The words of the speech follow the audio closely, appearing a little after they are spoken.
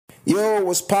Yo,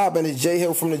 what's poppin'? It's J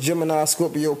Hill from the Gemini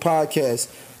Scorpio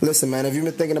podcast. Listen, man, if you've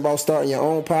been thinking about starting your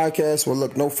own podcast, well,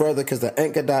 look no further because the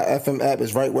Anchor.fm app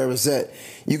is right where it's at.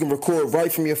 You can record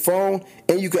right from your phone,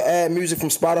 and you can add music from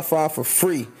Spotify for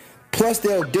free. Plus,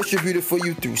 they'll distribute it for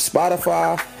you through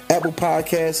Spotify, Apple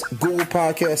Podcasts, Google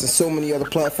Podcasts, and so many other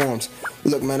platforms.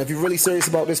 Look, man, if you're really serious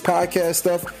about this podcast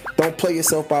stuff, don't play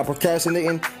yourself by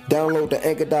procrastinating. Download the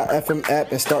Anchor.fm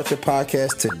app and start your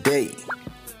podcast today.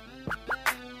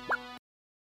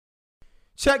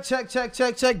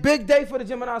 Check. Big day for the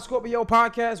Gemini Scorpio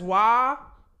podcast. Why?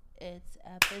 It's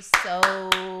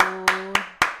episode.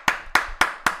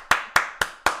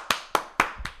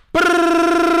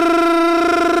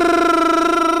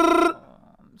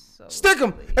 Stick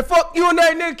him and fuck you and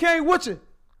that nigga came with you.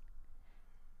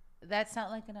 That sound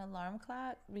like an alarm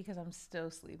clock because I'm still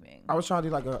sleeping. I was trying to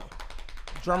do like a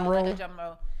drum roll. Like a drum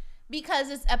roll. Because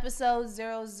it's episode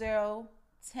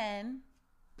 0010.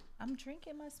 I'm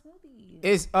drinking my smoothie.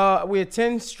 It's we're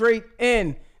 10 straight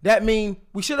in. That mean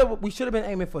we should have been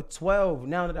aiming for 12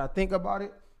 now that I think about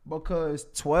it, because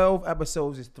 12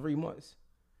 episodes is 3 months.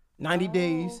 90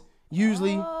 days.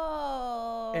 Usually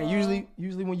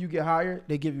when you get hired,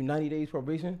 they give you 90 days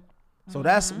probation. So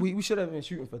that's we should have been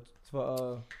shooting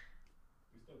for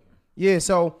yeah,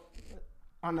 so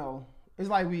I know. It's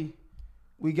like we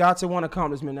got to one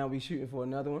accomplishment, now we shooting for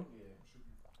another one.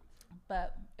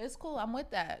 But it's cool. I'm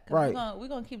with that. Right. We're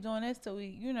gonna keep doing this till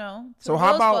we, So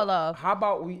how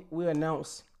about we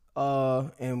announce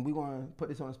and we're gonna put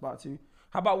this on the spot too.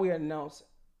 How about we announce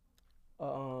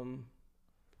a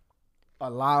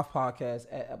live podcast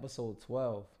at episode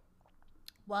 12?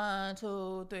 1,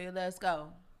 2, 3, let's go.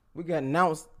 We got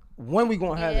announced when we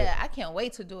gonna have it. Yeah, I can't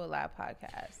wait to do a live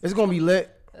podcast. It's gonna be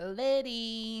lit.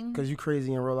 Litty. Cause you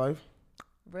crazy in real life.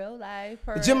 Real life.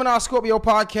 The Gemini Scorpio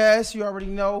podcast, you already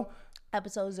know.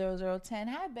 Episode 0010.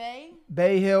 Hi, Bay.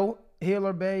 Bay Hill,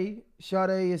 Healer Bay.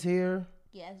 Sade is here.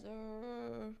 Yes,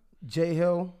 sir. J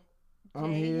Hill,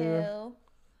 I'm here. Hill.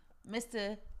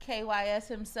 Mr. KYS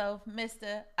himself.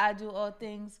 Mr. I Do All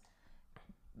Things.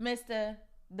 Mr.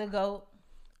 The GOAT.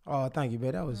 Oh, thank you,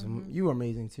 babe. That was you were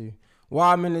amazing too.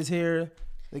 Wildman is here,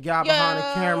 the guy behind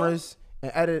the cameras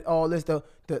and edit all this. The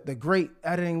great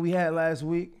editing we had last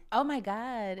week. Oh my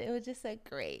God, it was just a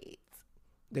great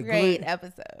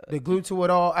episode. The glue to it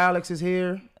all. Alex is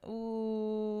here.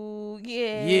 Ooh,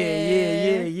 yeah.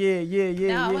 Yeah.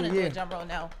 Now I want to do a drum roll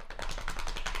now.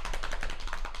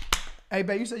 Hey,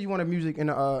 babe, you said you wanted music in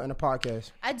the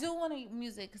podcast. I do want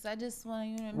music because I just want to,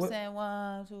 you know what I'm saying?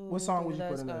 1, 2. What song would you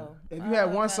put in there? Go. If you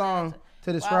had one song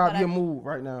to describe your mood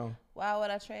right now. Why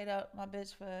would I trade out my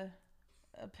bitch for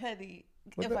a penny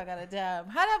if I got a dime?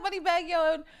 How that money bag,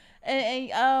 yo,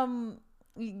 and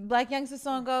Black Youngster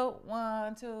song go?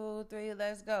 1, 2, 3,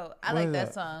 let's go. I like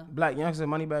that song. Black Youngster,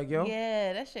 Moneybag Yo?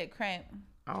 Yeah, that shit cramp.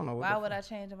 I don't know. Why would I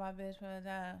change my bitch for a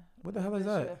dime? What the hell is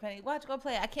that? Watch, go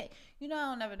play. I can't. I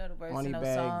don't never know the words to those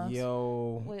Moneybag songs.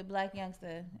 Yo. With Black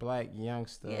Youngster. Black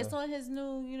Youngster. Yeah, it's on his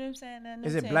new. You know what I'm saying?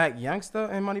 Is it Black Youngster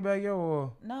and Moneybag Yo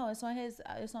or? No, it's on his.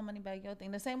 It's on Moneybag Yo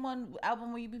thing. The same one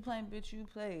album where you be playing bitch you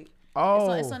played.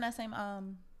 Oh. It's on that same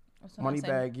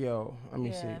Moneybag Yo. Let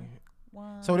me see.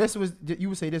 One. So this was. You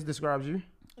would say this describes you?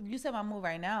 You said my move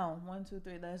right now. 1, 2,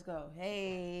 3, let's go.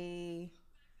 Hey.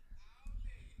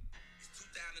 It's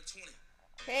 2020.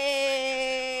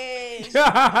 Hey. Come back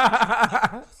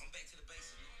to the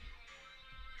basics.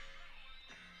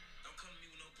 Don't come to me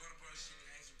with no brother shit.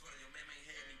 I ask your brother, your man ain't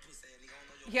had me pussy and nigga don't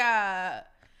know your Yeah.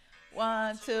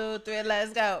 1, 2, 3,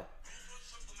 let's go.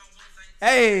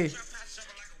 Hey.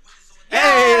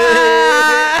 Hey.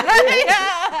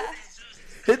 Yeah.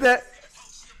 Hit that.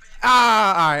 All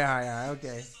right.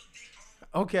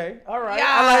 Okay. All right.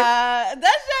 Yeah,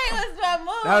 that shit was my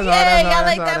move. That's Y'all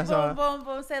like that's that.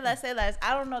 Boom. Say less.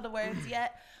 I don't know the words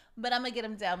yet, but I'm gonna get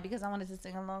them down because I wanted to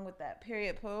sing along with that.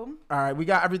 Period. Poom. All right. We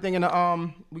got everything in the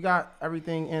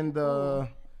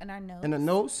in our notes. in the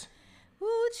notes.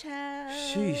 Ooh, child.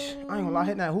 Sheesh. I ain't gonna lie.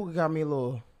 Hitting that hookah got me a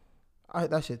little. I hit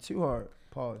that shit too hard.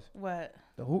 Pause. What?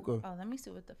 The hookah. Oh, let me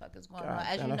see what the fuck is going God, on.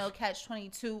 As you know, Catch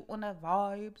 22 on the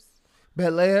vibes.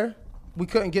 Bel Air. We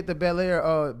couldn't get the Bel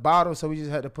Air bottle, so we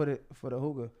just had to put it for the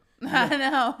hookah. I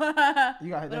know. You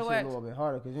gotta hit that shit a little bit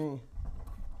harder, cause you ain't.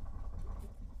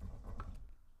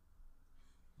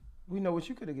 We know what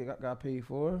you could have got paid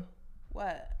for.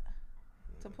 What?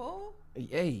 To pull?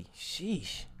 Hey,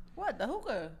 sheesh. What? The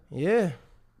hookah? Yeah.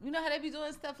 You know how they be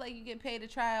doing stuff like you get paid to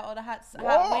try all the hot wings?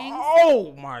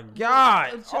 Oh my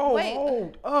God. Wait.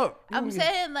 Hold up. I'm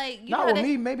saying like, not with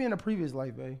me, maybe in a previous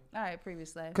life, babe. All right,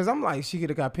 previous life. Cause I'm like, she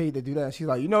could have got paid to do that. She's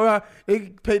like, you know how they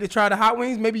paid to try the hot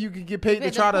wings? Maybe you could get paid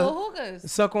to try to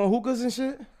hookahs. suck on hookahs and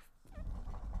shit.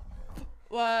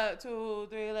 1, 2,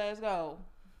 3, let's go.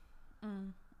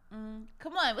 Come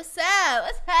on, what's up?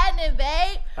 What's happening,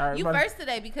 babe? Right, you first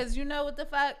today because you know what the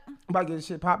fuck. About to get this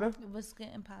shit popping. What's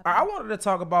getting popping? I wanted to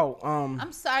talk about.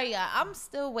 I'm sorry, y'all. I'm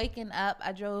still waking up.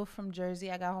 I drove from Jersey.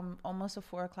 I got home almost at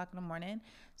 4 o'clock in the morning,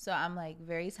 so I'm like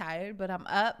very tired. But I'm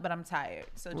up, but I'm tired.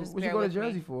 So just what bear you go to with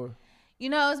Jersey me. for? You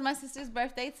know, it's my sister's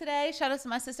birthday today. Shout out to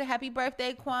my sister. Happy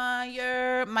birthday, Quan.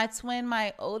 You're my twin,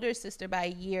 my older sister by a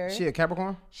year. She a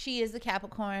Capricorn? She is the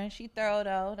Capricorn. She thorough,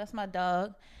 though. That's my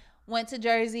dog. Went to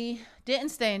Jersey. Didn't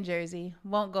stay in Jersey.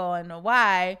 Won't go. I know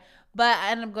why. But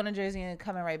I ended up going to Jersey and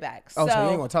coming right back. Oh, so you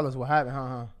ain't going to tell us what happened,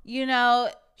 huh? You know.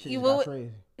 Shit got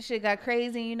crazy. Shit got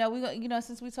crazy. You know,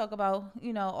 since we talk about,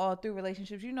 all through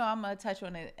relationships, I'm going to touch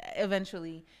on it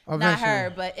eventually. Not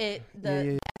her, but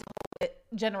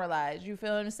generalized. You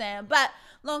feel what I'm saying? But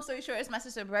long story short, it's my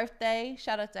sister's birthday.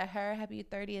 Shout out to her. Happy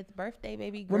 30th birthday,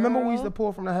 baby girl. Remember we used to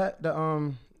pull from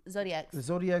the Zodiacs. The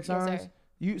zodiac signs?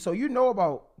 Yes, sir. You know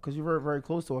about, because you're very, very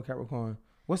close to a Capricorn.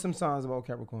 What's some signs about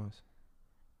Capricorns?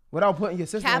 Without putting your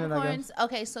sister in it, I guess.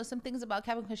 Okay, so some things about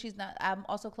Capricorn. I'm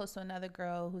also close to another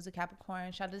girl who's a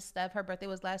Capricorn. Shout out to Steph. Her birthday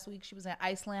was last week. She was in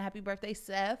Iceland. Happy birthday,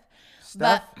 Steph.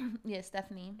 Steph? Yeah,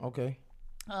 Stephanie. Okay.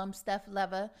 Steph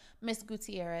Leva, Miss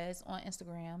Gutierrez on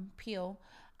Instagram, Peel.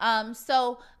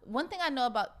 So one thing I know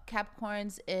about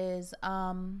Capricorns is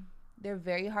they're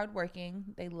very hardworking.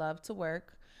 They love to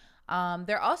work.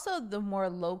 They're also the more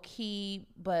low key,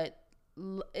 but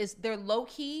they're low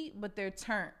key, but they're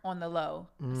turned on the low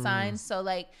signs. So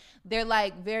like they're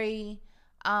like very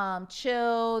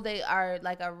chill. They are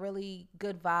like a really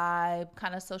good vibe,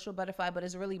 kind of social butterfly, but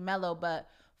it's really mellow. But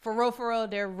for real,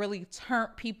 they're really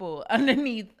turned people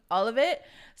underneath all of it.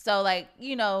 So like,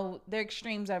 their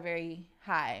extremes are very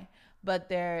high, but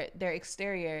their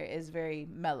exterior is very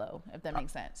mellow, if that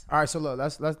makes sense. All right, so look,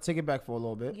 let's take it back for a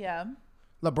little bit. Yeah.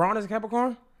 LeBron is a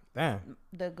Capricorn? Damn.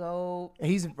 The GOAT.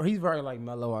 He's very like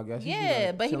mellow, I guess. Yeah,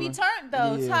 like but chilling. he be turned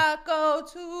though. Yeah. Taco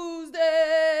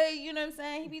Tuesday, you know what I'm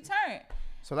saying? He be turned.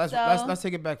 So let's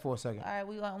take it back for a second. All right,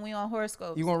 we on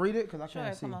horoscopes. You gonna read it? Cause I Sure,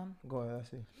 can't see. come on. Go ahead,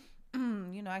 let's see.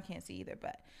 I can't see either,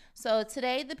 but so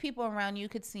today the people around you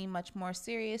could seem much more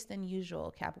serious than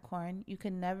usual, Capricorn. You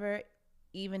can never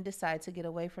even decide to get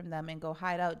away from them and go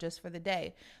hide out just for the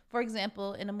day. For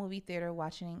example, in a movie theater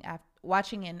watching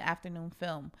an afternoon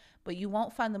film, but you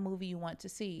won't find the movie you want to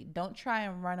see. Don't try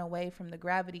and run away from the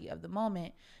gravity of the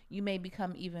moment. You may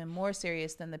become even more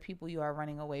serious than the people you are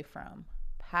running away from.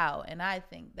 Pow. And I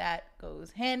think that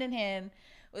goes hand in hand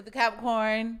with the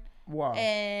Capricorn. Wow.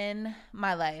 In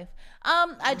my life.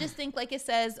 I just think, like it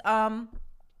says, don't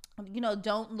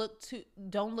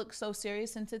look so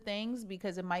serious into things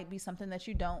because it might be something that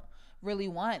you don't really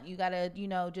want. You gotta,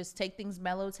 just take things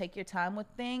mellow, take your time with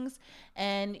things.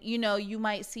 And, you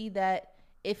might see that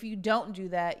if you don't do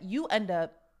that, you end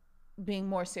up being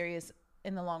more serious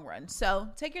in the long run. So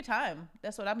take your time.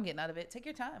 That's what I'm getting out of it. Take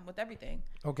your time with everything.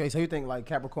 Okay, so you think like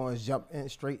Capricorns jump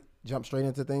straight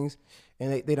into things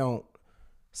and they don't.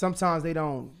 Sometimes they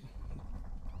don't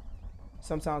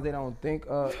think,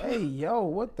 hey, yo,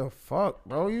 what the fuck,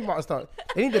 bro? You about to start.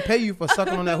 They need to pay you for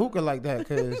sucking on that hookah like that,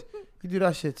 because you do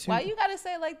that shit too. Why you got to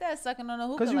say it like that, sucking on a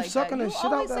hookah like that? Because you sucking the shit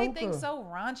out that hookah. You always say things so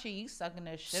raunchy. You sucking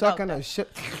the shit sucking out the shit.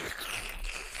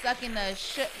 Sucking the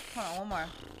shit. Hold on, one more.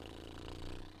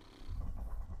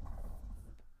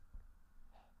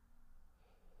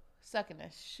 Sucking the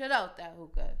shit out that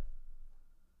hookah.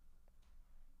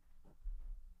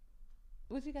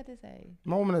 What you got to say?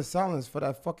 Moment of silence for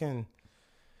that fucking.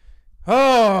 Oh,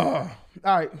 all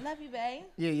right. Love you, babe.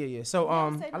 Yeah. So I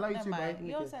love you Never too, mind. babe.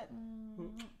 You don't say.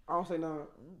 I don't say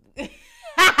nothing.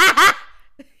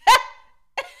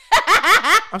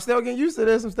 I'm still getting used to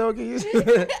this.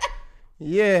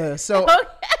 Yeah. So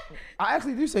I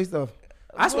actually do say stuff.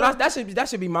 That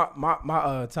should be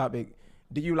my topic.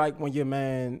 Do you like when your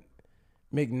man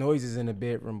make noises in the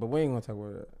bedroom? But we ain't gonna talk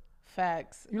about that.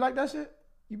 Facts. You like that shit?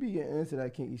 You be getting into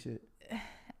that kinky shit.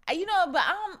 But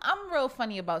I'm real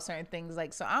funny about certain things.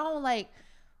 Like, so I don't like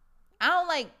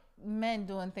men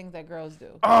doing things that girls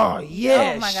do. Oh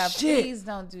yeah. Oh my God! Shit. Please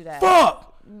don't do that.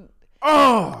 Fuck.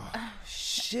 Oh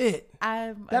shit.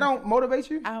 That don't motivate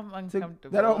you? I'm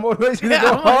uncomfortable. That don't motivate you to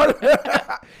go harder?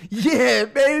 Yeah,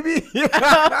 baby.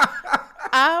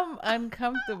 I'm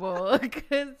uncomfortable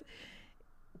because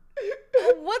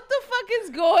what the fuck is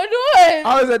going on?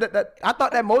 I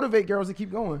thought that motivate girls to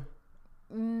keep going.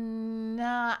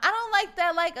 Nah, I don't like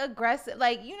that, like aggressive,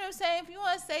 like, you know what I'm saying? If you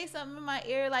want to say something in my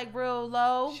ear, like real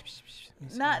low,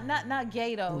 not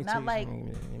gay though, not like,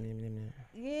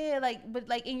 yeah, like, but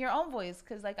like in your own voice,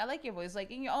 cause like I like your voice, like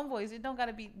in your own voice. It don't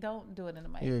gotta be. Don't do it in the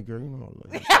mic. Yeah, girl, you know.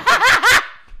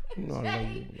 You know I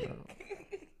love you. Bro.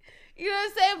 You know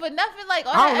what I'm saying? But nothing like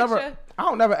all that extra. I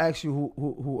don't never ask you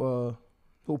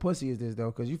who pussy is this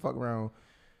though, cause you fuck around,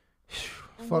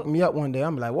 fuck me up one day.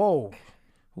 I'm like, whoa,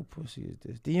 who pussy is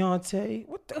this? Deontay?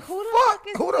 What the fuck?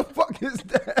 Who the fuck is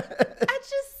that?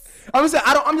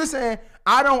 I'm just saying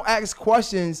I don't ask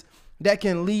questions that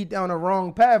can lead down the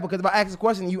wrong path, because if I ask a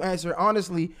question and you answer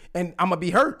honestly, and I'm gonna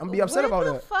be hurt, I'm gonna be upset about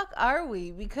that. Where the fuck are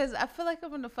we? Because I feel like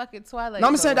I'm in the fucking twilight. No,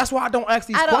 I'm saying that's why I don't ask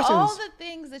these questions. Out of all the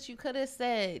things that you could have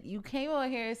said, you came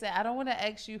on here and said, I don't want to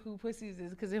ask you who pussy is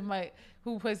this, because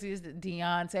who pussy is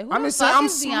Deontay? Who I'm the just fuck saying I'm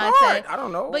is smart. Deontay? I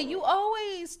don't know. But you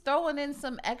always throwing in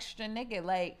some extra nigga.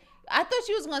 Like, I thought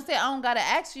you was gonna say I don't gotta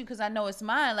ask you because I know it's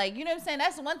mine. Like, you know what I'm saying?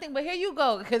 That's one thing. But here you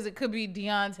go, because it could be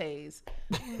Deontay's.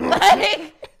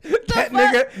 Like, that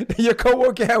nigga, your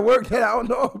coworker at work that I don't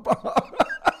know about.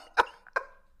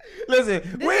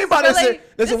 Listen, we ain't about to say.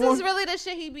 This is really the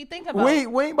shit he be thinking about.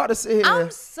 We ain't about to sit here.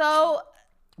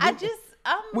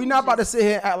 We not about to sit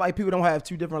here and act like people don't have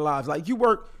two different lives. Like, you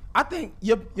work. I think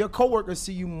your coworkers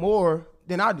see you more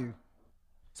than I do.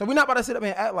 So we're not about to sit up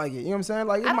and act like it. You know what I'm saying?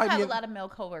 Like, I don't have a lot of male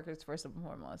coworkers, first and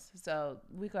foremost. So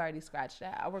we could already scratch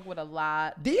that. I work with a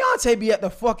lot. Deontay be at the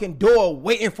fucking door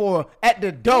waiting for her at the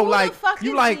door. Who like, the fuck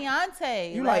you is like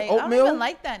Deontay? You like oatmeal? I don't even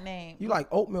like that name. You like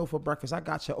oatmeal for breakfast? I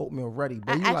got your oatmeal ready.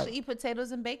 But I actually eat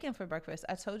potatoes and bacon for breakfast.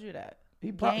 I told you that.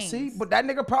 He probably see, but that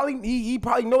nigga probably he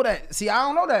probably know that. See, I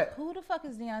don't know that. Who the fuck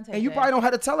is Deontay? And you probably don't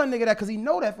have to tell a nigga that because he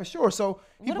know that for sure. So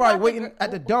he probably waiting at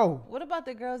the door. What about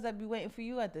the girls that be waiting for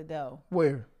you at the door?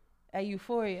 Where? At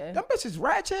Euphoria. Them bitches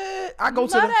ratchet. I go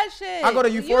to that shit. I go to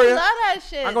Euphoria. You love that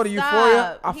shit. I go to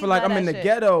Euphoria. I feel like I'm in the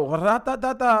ghetto.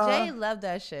 Jay love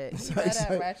that shit. He love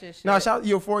that ratchet shit. No, shout out to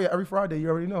Euphoria every Friday. You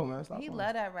already know, man. He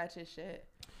love that ratchet shit.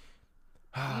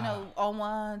 You know, on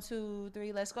 1, 2,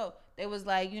 3, let's go. They was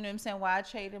like, you know what I'm saying? Why I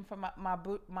trade him for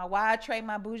why I trade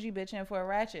my bougie bitch in for a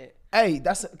ratchet? Hey,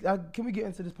 can we get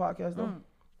into this podcast though?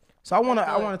 So I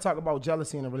wanna talk about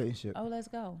jealousy in a relationship. Oh, let's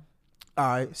go. All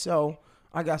right, so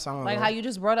I guess I don't know. How you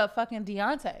just brought up fucking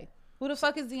Deontay. Who the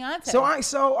fuck is Deontay?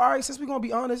 So all right, since we're gonna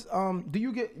be honest, do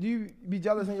you be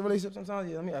jealous in your relationship sometimes?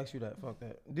 Yeah, let me ask you that. Fuck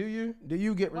that. Do you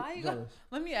get jealous?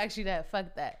 Let me ask you that.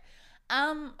 Fuck that.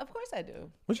 Of course I do.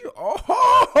 What you?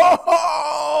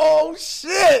 Oh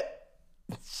shit!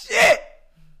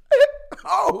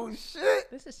 Oh shit!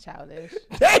 This is childish.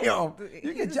 Damn!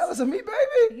 You get jealous of me,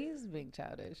 baby? He's being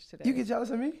childish today. You get jealous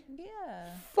of me?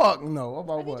 Yeah. Fuck no.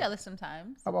 About I what? get jealous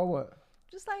sometimes. About what?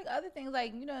 Just like other things,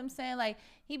 like, you know what I'm saying? Like,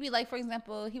 he'd be like, for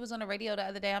example, he was on the radio the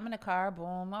other day. I'm in the car,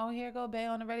 boom. Oh, here go Bay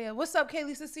on the radio. What's up,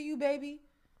 Kaylee? See you, baby.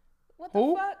 What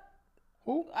the fuck?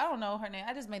 Who? I don't know her name.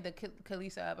 I just made the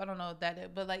Kalisa up. I don't know what that is,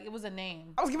 but like it was a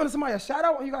name. I was giving somebody a shout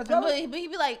out when you got jealous. But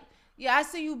he'd be like, yeah, I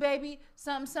see you, baby.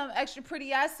 Some extra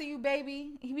pretty. I see you,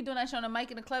 baby. He be doing that shit on the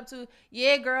mic in the club too.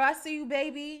 Yeah, girl, I see you,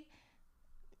 baby.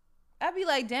 I'd be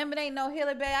like, damn, it ain't no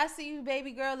healer, babe. I see you,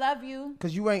 baby girl. Love you.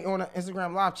 Cause you ain't on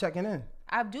Instagram live checking in.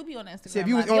 I do be on Instagram. See,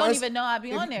 you don't even know I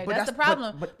be on there. That's the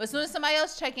problem. But as soon as somebody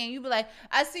else check in, you be like,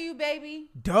 I see you, baby.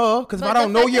 Duh. Because if I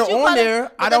don't know you're on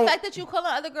there, I don't. The fact that you calling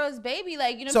other girls baby,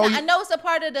 like, you know what I'm saying? I know it's a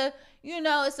part of the, you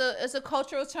know, it's a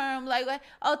cultural term. Like,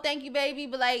 oh, thank you, baby.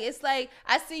 But like, it's like,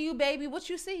 I see you, baby. What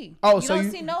you see? Oh, you so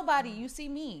don't see nobody. You see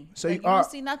me. So like, you don't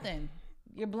see nothing.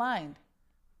 You're blind.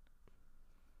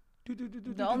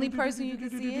 The only person you can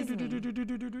see is me.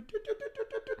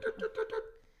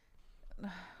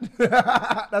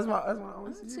 That's my only.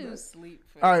 I'm too sleep.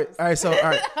 All right. So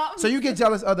you get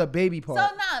jealous of the baby part. So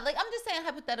like I'm just saying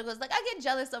hypotheticals. Like I get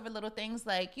jealous over little things.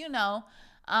 Like, you know,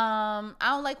 I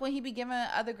don't like when he be giving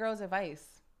other girls advice.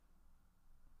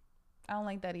 I don't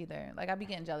like that either. Like I be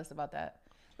getting jealous about that.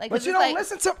 Like, but you don't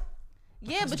listen to.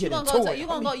 Yeah, but you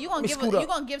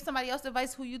gonna give somebody else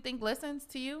advice who you think listens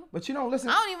to you. But you don't listen.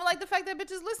 I don't even like the fact that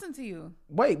bitches listen to you.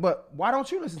 Wait, but why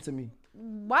don't you listen to me?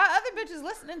 Why other bitches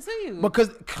listening to you? Because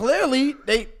clearly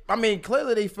they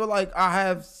feel like I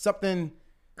have something.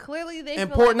 Clearly they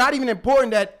important, feel like, not even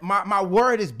important, that my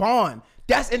word is bond.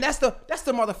 That's the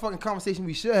motherfucking conversation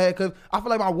we should have. Because I feel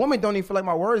like my woman don't even feel like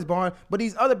my word is bond, but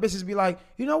these other bitches be like,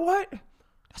 you know what?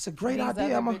 That's a great idea.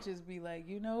 These other bitches be like,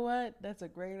 you know what? That's a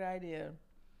great idea.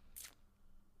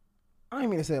 I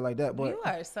didn't mean to say it like that, but you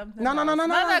are something. No. Go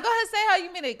ahead, say how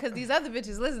you mean it, because these other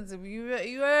bitches listen to me.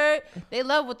 You heard? They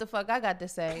love what the fuck I got to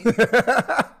say.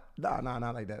 Nah,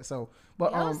 not like that. So,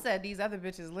 but y'all said these other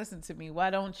bitches listen to me. Why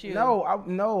don't you?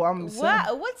 I'm saying.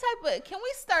 What type of? Can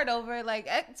we start over? Like,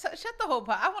 shut the whole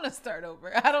pot. I want to start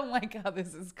over. I don't like how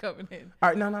this is coming in. All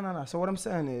right, no. So what I'm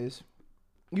saying is,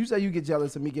 you say you get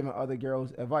jealous of me giving other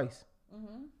girls advice,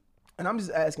 and I'm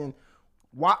just asking.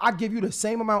 Why I give you the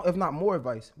same amount, if not more,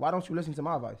 advice? Why don't you listen to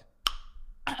my advice?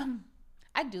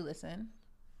 I do listen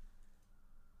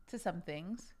to some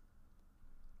things.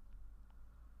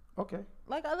 Okay.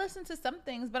 Like, I listen to some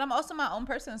things, but I'm also my own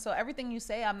person. So everything you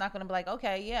say, I'm not going to be like,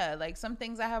 okay, yeah. Like, some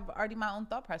things I have already my own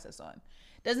thought process on.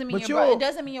 Doesn't mean it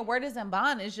doesn't mean your word isn't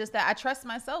bond. It's just that I trust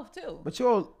myself too. But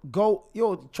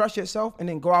you'll trust yourself and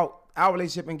then go out our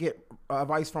relationship and get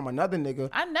advice from another nigga.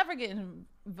 I'm never getting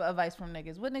advice from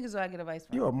niggas. What niggas do I get advice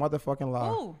from? You're a motherfucking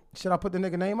liar. Who? Should I put the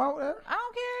nigga name out there? I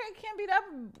don't care. It can't be that.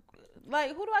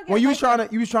 Like, who do I get? When you was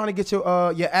trying to get your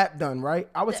app done, right?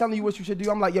 I was telling you what you should do.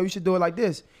 I'm like, yo, you should do it like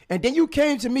this. And then you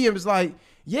came to me and was like,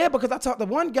 yeah, because I talked to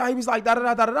one guy. He was like, da da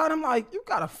da da da. And I'm like, you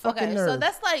got a fucking nerve. So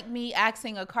that's like me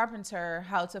asking a carpenter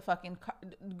how to fucking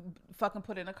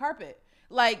put in a carpet.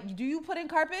 Like, do you put in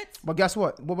carpets? But guess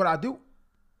what? What would I do?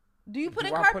 Do you put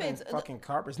in I carpets? Put in fucking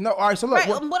carpets. No. All right. So look. Right.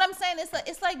 What I'm saying is,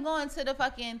 it's like going to the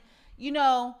fucking,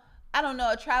 I don't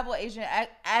know, a travel agent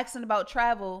asking about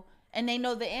travel. And they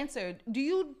know the answer. Do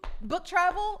you book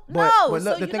travel? No. But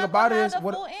look, so the thing about it is,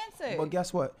 full answer. But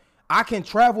guess what? I can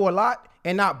travel a lot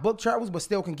and not book travels, but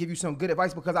still can give you some good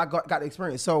advice because I got the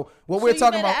experience. So we're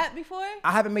talking about. You made an app before?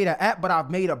 I haven't made an app, but I've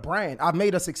made a brand. I've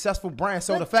made a successful brand.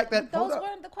 So but the fact that those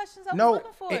weren't the questions I was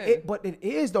looking for. But it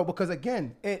is though, because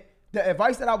again, the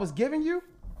advice that I was giving you,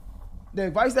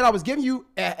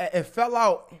 it fell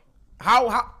out.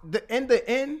 In the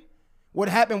end, what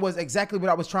happened was exactly what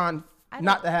I was trying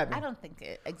not to happen. I don't think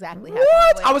it exactly happened.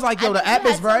 What? I was like, yo, the app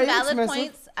is very expensive.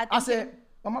 Points. I said,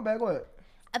 oh my bad, go ahead.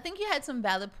 I think you had some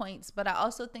valid points, but I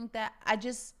also think that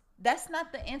that's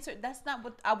not the answer. That's not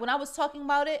when I was talking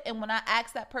about it and when I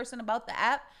asked that person about the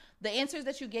app, the answers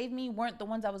that you gave me weren't the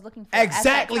ones I was looking for.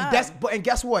 Exactly. And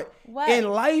guess what? In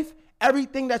life,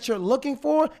 everything that you're looking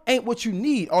for ain't what you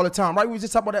need all the time, right? We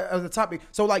just talked about that as a topic.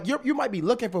 So like you might be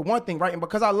looking for one thing, right? And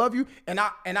because I love you and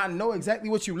I know exactly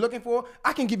what you're looking for,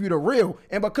 I can give you the real.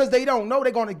 And because they don't know,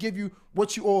 they're gonna give you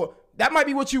or that might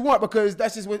be what you want because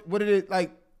that's just what it is.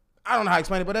 Like, I don't know how to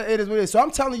explain it, but it is what it is. So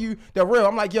I'm telling you the real.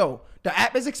 I'm like, yo, the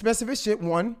app is expensive as shit.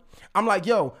 One, I'm like,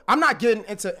 yo, I'm not getting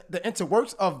into the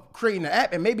works of creating the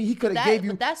app, and maybe he could have gave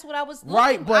you. But that's what I was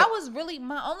right. But I was really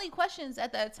my only questions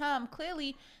at that time.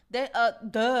 Clearly, that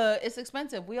it's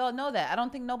expensive. We all know that. I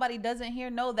don't think nobody doesn't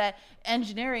here know that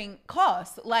engineering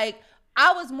costs. Like,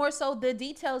 I was more so the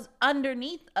details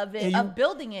underneath of it of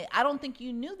building it. I don't think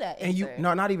you knew that. And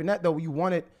not even that though. You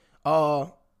wanted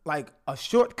like a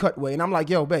shortcut way, and I'm like,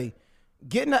 yo, babe,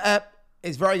 getting the app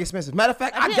is very expensive. Matter of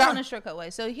fact, I didn't want a shortcut way.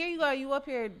 So here you are, you up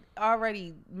here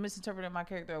already misinterpreting my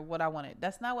character of what I wanted.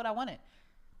 That's not what I wanted.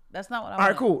 That's not what I wanted. All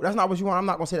right, cool. That's not what you want. I'm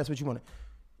not gonna say that's what you wanted.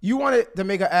 You wanted to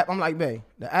make an app. I'm like, babe,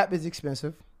 the app is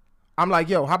expensive. I'm like,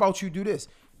 yo, how about you do this?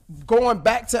 Going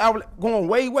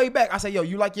way, way back. I say, yo,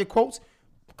 you like your quotes?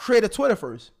 Create a Twitter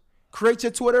first. Create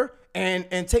your Twitter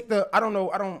and take the I don't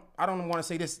want to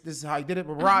say this is how he did it,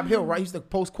 but Rob Hill, right? He used to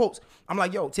post quotes. I'm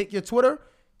like, yo, take your Twitter,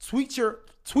 tweet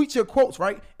your quotes,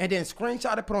 right? And then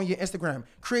screenshot it, put on your Instagram.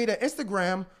 Create an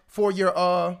Instagram for your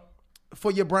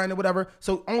brand or whatever,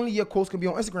 so only your quotes can be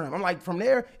on Instagram. I'm like, from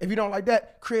there, if you don't like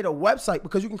that, create a website,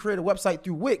 because you can create a website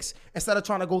through Wix instead of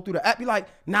trying to go through the app. Be like,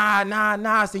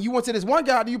 nah. So you went to this one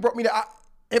guy, you brought me the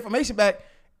information back,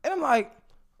 and I'm like,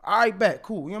 all right, bet,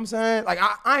 cool. You know what I'm saying? Like,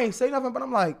 I ain't say nothing, but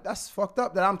I'm like, that's fucked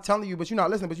up that I'm telling you, but you're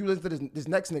not listening, but you listen to this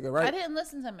next nigga, right? I didn't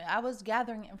listen to him. I was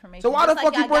gathering information. So why the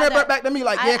fuck you bring that back to me?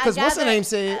 Like, yeah, because what's the name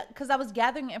said? Because I was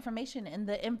gathering information, and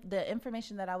the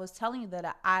information that I was telling you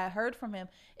that I heard from him,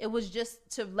 it was just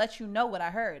to let you know what I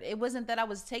heard. It wasn't that I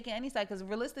was taking any side, because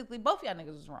realistically, both y'all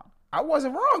niggas was wrong. I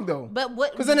wasn't wrong, though. But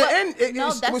what? Because in the end, it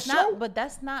was not. But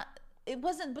that's not. It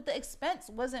wasn't, but the expense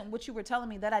wasn't what you were telling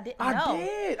me that I didn't know. I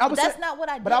did. That's not what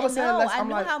I didn't know. I knew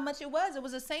like, how much it was. It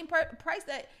was the same price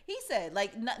that he said.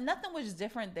 Like, nothing was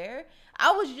different there.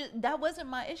 That wasn't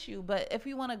my issue. But if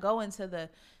you want to go into the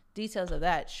details of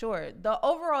that, sure. The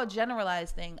overall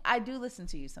generalized thing, I do listen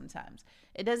to you sometimes.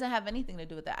 It doesn't have anything to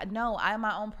do with that. No, I'm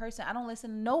my own person. I don't listen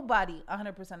to nobody 100%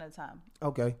 of the time.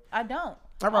 Okay. I don't. All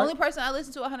right. The only person I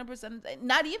listen to 100%,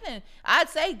 not even, I'd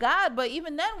say God, but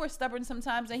even then we're stubborn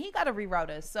sometimes, and he got to reroute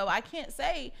us. So I can't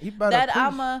say that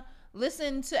I'm a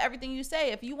listen to everything you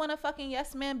say. If you want a fucking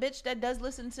yes man bitch that does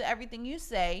listen to everything you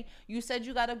say, you said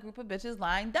you got a group of bitches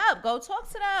lined up. Go talk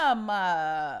to them.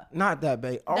 Not that,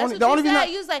 babe. That's what you said.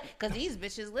 You was like, because these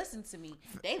bitches listen to me.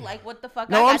 They like what the fuck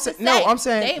I got to say. No, I'm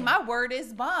saying. My word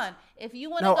is bond. If you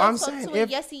want to go talk to a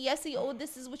yesy, oh,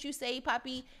 this is what you say,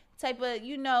 poppy, type of,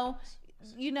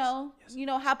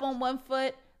 hop on one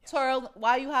foot, twirl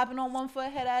while you hopping on one foot,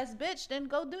 head ass bitch, then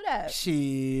go do that.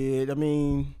 Shit, I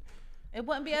mean, It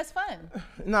wouldn't be as fun.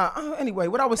 Nah. Anyway,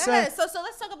 what I was Go saying. ahead. So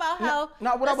let's talk about how.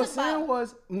 What I was saying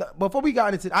was before we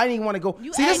got into, I didn't even want to go.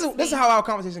 See, this is how our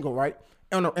conversation go, right?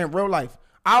 In real life,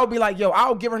 I'll be like, yo,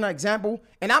 I'll give her an example,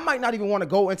 and I might not even want to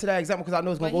go into that example because I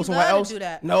know it's gonna go somewhere else. Do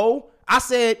that. No, I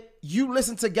said you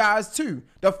listen to guys too.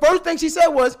 The first thing she said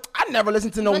was, I never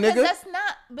listen to no nigga. That's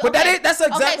not. But that's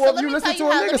an example of you listen to a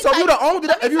nigga. So if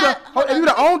you'd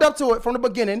have owned up to it from the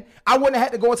beginning, I wouldn't have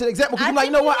had to go into the example because you're like,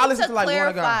 you know what? I listen to like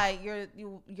one guy. Clarify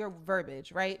your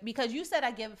verbiage, right? Because you said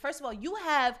first of all, you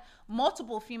have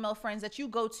multiple female friends that you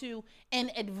go to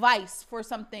in advice for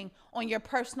something on your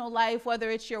personal life, whether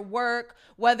it's your work,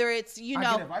 whether it's,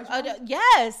 yes,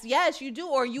 you do.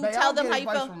 Or you tell them how you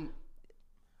feel.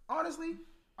 Honestly,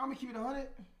 I'm going to keep it 100.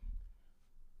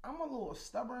 I'm a little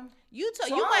stubborn. You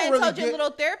might have told your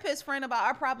little therapist friend about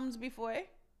our problems before.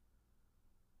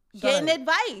 Getting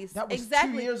advice. That was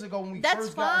exactly 2 years ago when we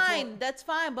first got into it. That's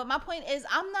fine. But my point is,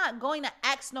 I'm not going to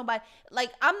ask nobody.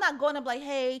 Like, I'm not going to be like,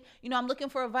 hey, I'm looking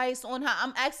for advice on how.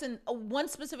 I'm asking one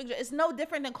specific. It's no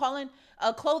different than calling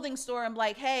a clothing store and be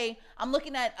like, hey, I'm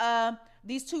looking at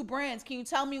these two brands. Can you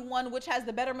tell me one which has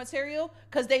the better material?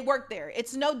 Because they work there.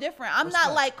 It's no different. I'm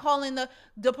not like calling the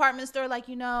department store like,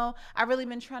 I really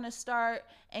been trying to start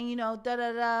and,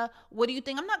 da-da-da. What do you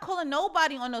think? I'm not calling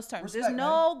nobody on those terms. There's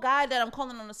no guy that I'm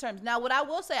calling on those terms. Now, what I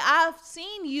will say, I've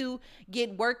seen you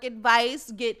get work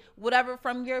advice, get whatever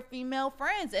from your female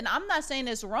friends. And I'm not saying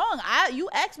it's wrong. You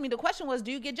asked me, the question was,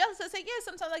 do you get jealous? I said, yeah,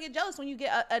 sometimes I get jealous when you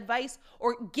get advice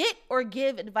or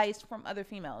give advice from other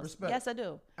females. Respect. Yes, I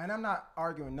do. And I'm not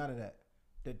arguing none of that.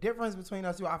 The difference between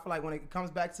us two, I feel like when it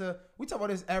comes back to, we talk about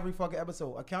this every fucking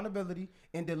episode, accountability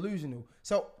and delusional.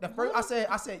 So the first,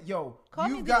 I said, yo,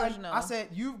 you've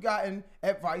gotten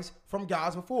advice from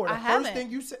guys before. The first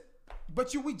thing you said,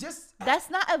 but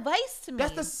that's not advice to me.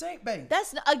 That's the same, babe.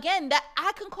 That's again that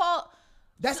I can call.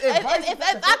 That's advice. If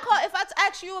I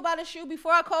ask you about a shoe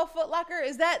before I call Foot Locker,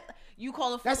 is that you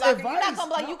call a Foot Locker? Advice. You're not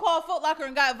gonna be like, you call Foot Locker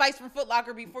and got advice from Foot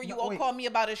Locker before you call me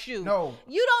about a shoe. No,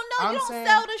 you don't know. You don't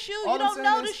sell the shoe. You don't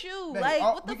know the shoe. Like,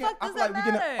 what the fuck does that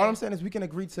matter? All I'm saying is we can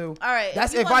agree to. All right,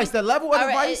 that's advice. The level of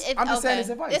advice. I'm just saying it's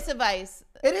advice. It's advice.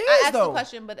 It is I asked though. a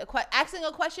question, but asking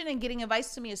a question and getting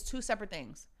advice to me is two separate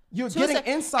things. You're getting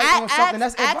insight on something.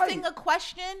 That's advice. Asking a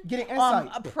question, getting insight,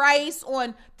 a price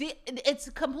on it's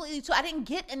completely too. I didn't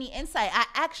get any insight. I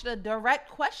asked a direct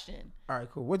question. All right,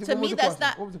 cool. What was the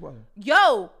question?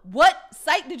 Yo, what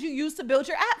site did you use to build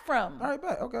your app from? All right,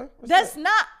 bet. Okay. That's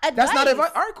not advice. That's not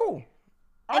advice. All right, cool.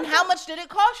 And how much did it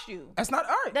cost you? That's not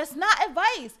all right. That's not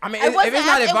advice. I mean, if it's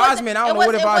not advisement, I don't know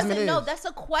what advisement is. No, that's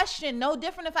a question. No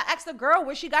different if I ask the girl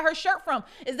where she got her shirt from.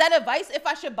 Is that advice if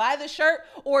I should buy the shirt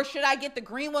or should I get the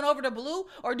green one over the blue?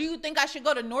 Or do you think I should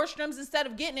go to Nordstrom's instead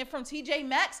of getting it from TJ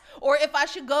Maxx? Or if I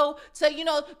should go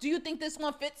to, do you think this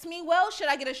one fits me well? Should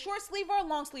I get a short sleeve or a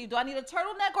long sleeve? Do I need a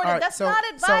turtleneck or that's not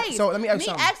advice? So let me ask you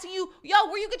something. Asking you, yo,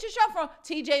 where you get your shirt from?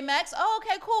 TJ Maxx. Oh,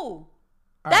 okay, cool.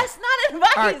 That's not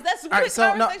advice. Right. That's where the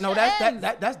conversation ends.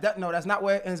 That's not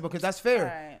where it ends because that's fair.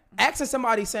 Right. Asking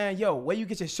somebody saying, "Yo, where you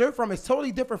get your shirt from?" is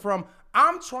totally different from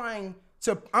I'm trying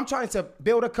to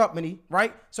build a company,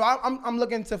 right? So I'm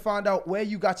looking to find out where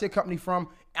you got your company from.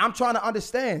 I'm trying to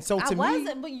understand. So to me,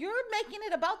 but you're making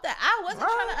it about that. I wasn't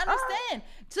trying to understand.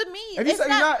 To me, if you say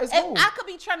you're not, it's cool. I could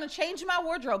be trying to change my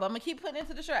wardrobe. I'm gonna keep putting it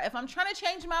into the shirt. If I'm trying to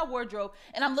change my wardrobe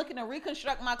and I'm looking to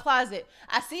reconstruct my closet,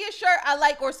 I see a shirt I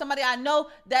like or somebody I know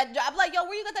that I'm like, yo,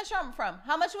 where you got that shirt from?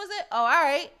 How much was it? Oh, all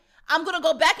right. I'm gonna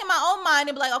go back in my own mind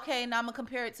and be like, okay, now I'm gonna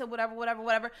compare it to whatever.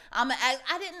 I'm gonna ask.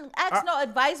 I didn't ask no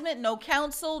advisement, no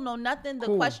counsel, no nothing.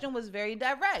 The question was very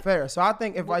direct. Fair. So I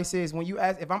think advice is when you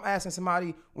ask. If I'm asking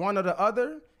somebody one or the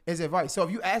other, is advice. So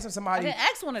if you asking somebody, I didn't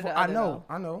ask one or the other.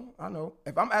 I know.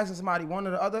 If I'm asking somebody one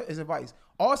or the other, is advice.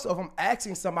 Also, if I'm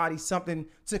asking somebody something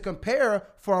to compare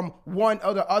from one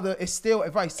or the other, it's still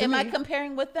advice. Am I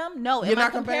comparing with them? No. You're Am I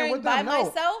not comparing with them? by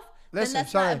myself? Listen, then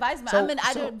that's not advisement.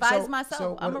 I advise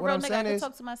myself. I'm a real nigga. I can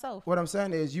talk to myself. What I'm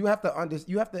saying is you have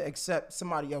to accept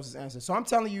somebody else's answer. So I'm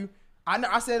telling you,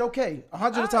 I said okay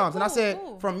 100 times, and I said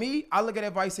from me, I look at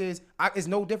advice as it's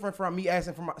no different from me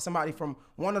asking from somebody from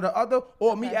one or the other,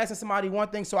 or me asking somebody one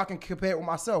thing so I can compare it with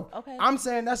myself. Okay, I'm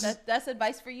saying that's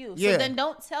advice for you. Yeah. So then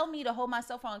don't tell me to hold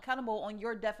myself accountable on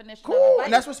your definition cool, of advice.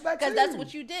 And that's respect because that's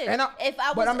what you did. And if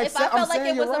I felt like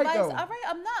it was advice, all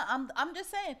right, I'm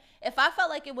just saying. If I felt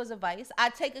like it was advice,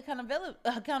 I'd take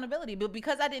accountability. But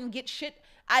because I didn't get shit,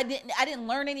 I didn't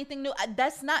learn anything new.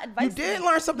 That's not advice. You did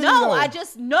learn something new. No, I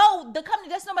just know the company.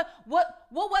 That's not what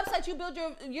website you build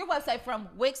your website from.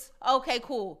 Wix. Okay,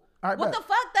 cool. Right, what the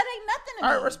fuck? That ain't nothing me.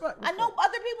 All right, respect. I know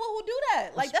other people who do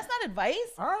that. Like, that's not advice.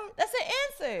 All right. That's an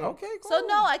answer. Okay, cool. So,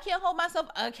 no, I can't hold myself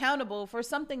accountable for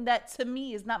something that, to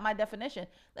me, is not my definition.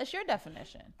 That's your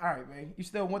definition. All right, man. You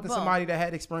still wanted Boom. somebody that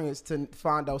had experience to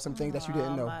find out some things that you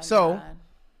didn't know. my So, God.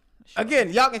 Sure.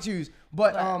 again, y'all can choose.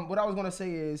 But what I was going to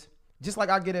say is, just like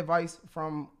I get advice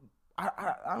from...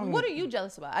 I don't What are you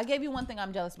jealous about? I gave you one thing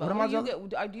I'm jealous about. What am I jealous?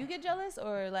 Do you get jealous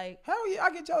or like? Hell yeah, I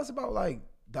get jealous about like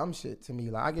dumb shit to me.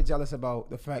 Like I get jealous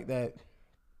about the fact that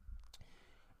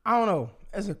I don't know.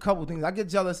 There's a couple things. I get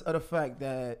jealous of the fact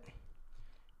that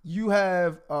you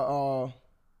have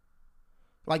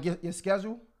like your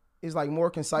schedule is like more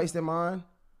concise than mine.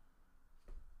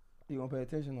 You gonna pay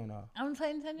attention or not? I'm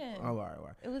paying attention. Oh, all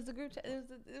right. It was the group chat. It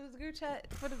was a group chat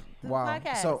for the Wow.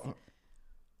 podcast.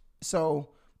 So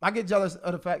I get jealous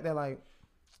of the fact that like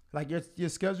your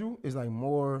schedule is like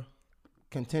more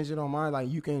contingent on mine. Like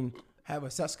you can have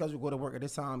a set schedule, go to work at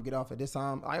this time, get off at this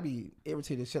time. I be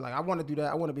irritated shit. Like I want to do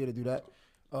that. I want to be able to do that.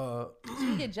 So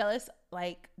you get jealous,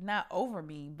 like not over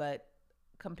me, but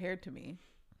compared to me.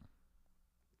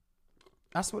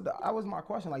 That's what that was my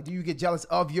question. Like, do you get jealous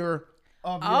of your?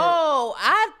 Oh,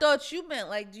 I thought you meant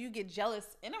like, do you get jealous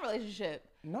in a relationship?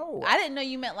 No, I didn't know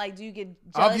you meant like, do you get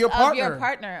jealous of your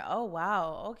partner? Oh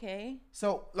wow, okay.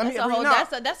 So let me.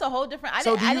 That's a whole different. I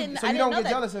didn't don't know get that.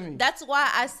 jealous of me. That's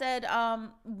why I said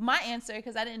my answer,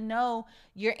 because I didn't know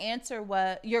your answer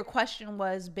was, your question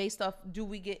was based off, do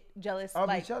we get jealous Of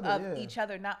like each other, of yeah. each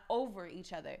other, not over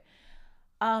each other.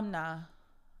 Nah,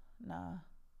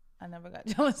 I never got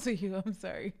jealous of you. I'm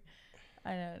sorry.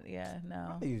 I don't. Yeah,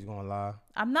 no. I think he's gonna lie.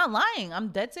 I'm not lying. I'm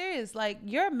dead serious. Like,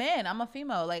 you're a man. I'm a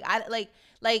female. Like, I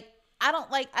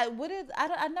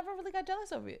never really got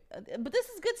jealous over it. But this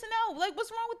is good to know. Like,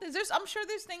 what's wrong with this? I'm sure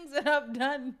there's things that I've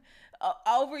done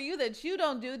over you that you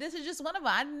don't do. This is just one of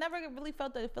them. I never really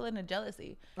felt the feeling of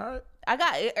jealousy. All right. I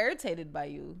got irritated by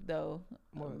you though.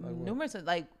 What? Numerous,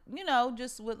 like, you know,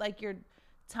 just with like your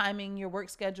timing, your work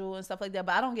schedule and stuff like that.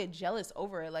 But I don't get jealous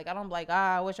over it. Like, I don't like,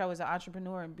 I wish I was an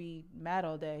entrepreneur and be mad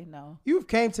all day. No. You've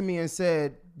came to me and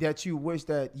said that you wish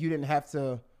that you didn't have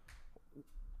to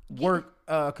work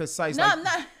concise. No, like, I'm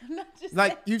not just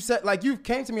like saying. you said, like you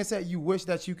came to me and said you wish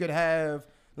that you could have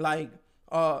like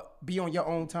be on your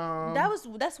own time.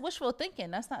 That's wishful thinking.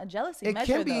 That's not a jealousy It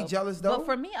measure, can be though. jealous, though. But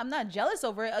for me, I'm not jealous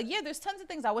over it. Yeah, there's tons of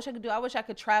things I wish I could do. I wish I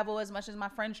could travel as much as my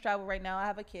friends travel right now. I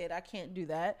have a kid. I can't do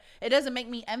that. It doesn't make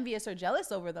me envious or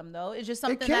jealous over them, though. It's just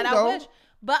something can, that I though. wish.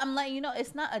 But I'm letting you know,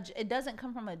 it's not it doesn't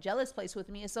come from a jealous place with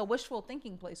me. It's a wishful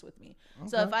thinking place with me. Okay.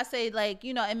 So if I say, like,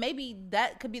 you know, and maybe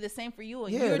that could be the same for you.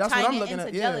 And Yeah, you're that's what tying I'm it looking into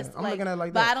at. Yeah, jealous. I'm looking at it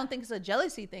like but that. I don't think it's a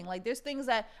jealousy thing. Like, there's things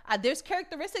that there's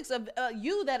characteristics of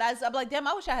you that I'm like, damn,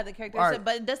 I wish I had the characteristic. Right.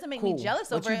 But it doesn't make Cool. me jealous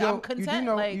But over it. I'm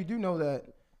content. You do know that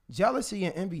jealousy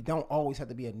and envy don't always have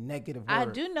to be a negative word. I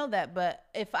do know that, but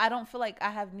if I don't feel like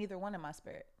I have neither one in my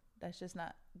spirit, that's just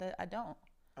not that I don't.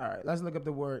 All right, let's look up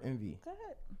the word envy. Go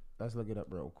ahead. Let's look it up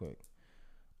real quick.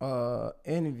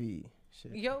 Envy.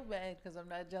 Shit. Yo, mad because I'm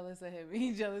not jealous of him.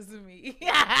 He's jealous of me.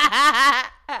 It's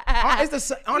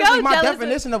honestly my jealous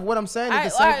definition of what I'm saying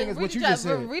is the same thing as what you just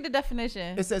said. Read the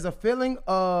definition. It says a feeling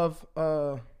of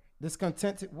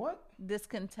discontented. What?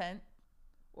 Discontent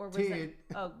or Tid.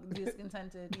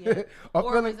 discontented. Yeah. A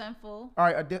or feeling- resentful. All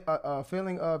right, a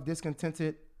feeling of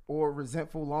discontented or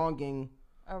resentful longing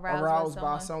Aroused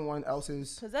by someone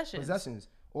else's possessions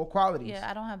or qualities. Yeah,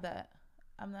 I don't have that.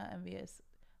 I'm not envious.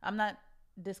 I'm not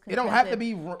discontented. It don't have to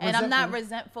be and I'm not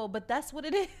resentful, but that's what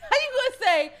it is. How you gonna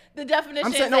say the definition?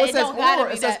 I'm saying no. It says don't gotta or.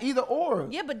 be It says that. either or.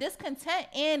 Yeah, but discontent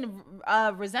and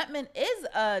resentment is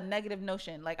a negative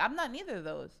notion. Like, I'm not neither of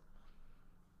those.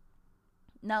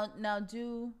 Now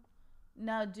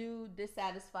do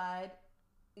dissatisfied,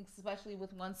 especially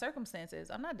with one's circumstances.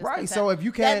 I'm not discontent. Right. So if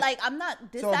you can't, I'm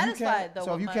not dissatisfied though.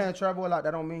 So if you can't travel a lot,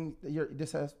 that don't mean that you're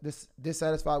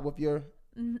dissatisfied with your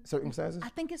circumstances. I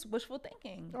think it's wishful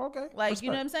thinking. Okay. Like, respect. you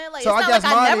know what I'm saying? Like, So it's I not guess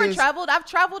like mine I've never is- traveled. I've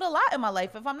traveled a lot in my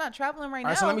life. If I'm not traveling right All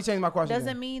right, now, so let me change my question. doesn't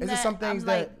then. mean Is that it some things I'm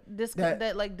that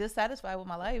like like dissatisfied with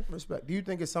my life. respect? Do you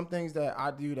think it's some things that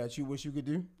I do that you wish you could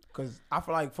do? Because I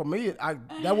feel like for me,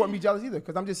 that wouldn't be jealous either.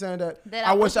 Because I'm just saying that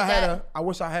I wish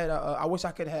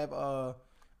I could have a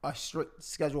strict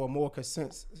schedule, a more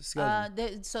consistent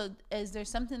schedule. So is there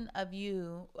something of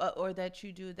you or that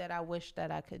you do that I wish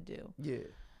that I could do? Yeah.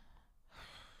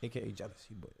 AKA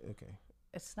jealousy, but okay.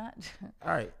 It's not.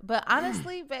 All right. But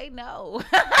honestly, babe, no.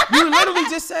 You literally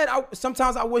just said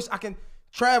sometimes I wish I can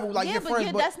travel like yeah, your but friends.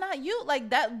 yeah, But that's not you. Like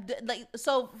that. Like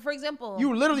so, for example,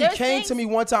 you literally there's came things- to me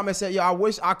one time and said, "Yo, I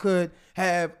wish I could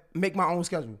make my own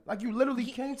schedule." Like you literally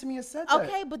came to me and said that.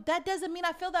 Okay, but that doesn't mean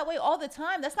I feel that way all the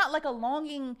time. That's not like a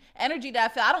longing energy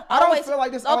that I feel. I don't don't feel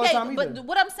like this all the time either. But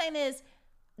what I'm saying is,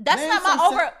 that's Name not some my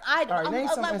over. sen- All right, I'm name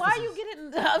some like, why are you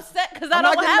instances. getting upset? Because I I'm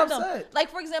not don't getting have them. upset. Like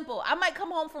for example, I might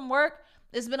come home from work.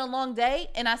 It's been a long day,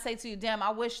 and I say to you, "Damn, I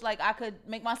wish like I could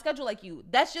make my schedule like you."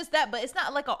 That's just that, but it's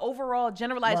not like an overall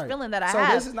generalized Right. feeling that I So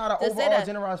have. this is not an to say overall that.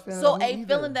 generalized feeling So of me a either.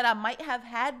 feeling that I might have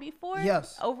had before,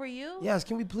 Yes. over you. Yes,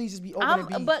 can we please just be open and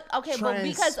be But because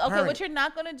transparent? what you're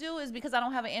not gonna do is because I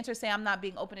don't have an answer. Say I'm not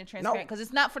being open and transparent because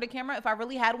it's not for the camera. If I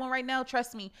really had one right now,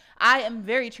 trust me, I am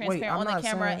very transparent I'm on the not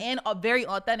camera saying- and very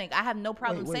authentic. I have no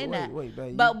problem Wait, saying wait, that. wait,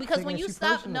 babe, but you because taking when it you too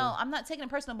stop, personal. no, I'm not taking it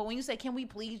personal. But when you say, "Can we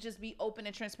please just be open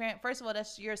and transparent?" First of all,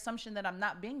 that's your assumption that I'm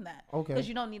not being that. Okay. Because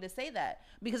you don't need to say that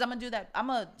because I'm gonna do that. I'm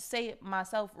gonna say it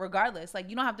myself regardless. Like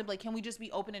you don't have to be like, "Can we just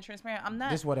be open and transparent?" I'm not.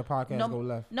 This is where the podcast no, go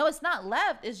left. No, it's not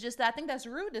left. It's just that I think that's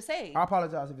rude to say. I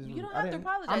apologize if it's rude. You don't I have to didn't-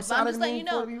 apologize. But I I'm didn't just letting mean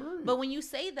you for know. it to be rude. But when you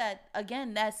say that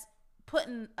again, that's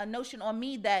putting a notion on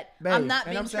me that Babe, I'm not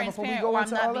and being I'm saying before we transparent go or I'm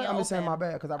into not all being that, I'm open. just saying my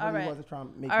bad because I All really right. wasn't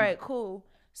trying to make All you. right, cool.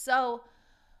 So,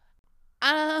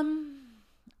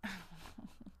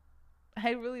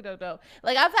 I really don't know.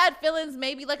 Like I've had feelings,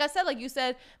 maybe like I said, like you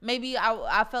said, maybe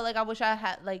I felt like I wish I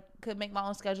had like could make my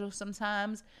own schedule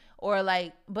sometimes, or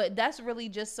like, but that's really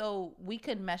just so we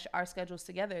could mesh our schedules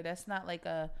together. That's not like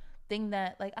a thing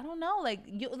that like I don't know, like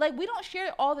you like we don't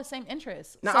share all the same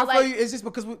interests. Now So, I feel like, you. It's just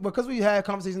because we had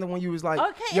conversations that when you was like,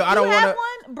 okay, yo, if I don't you have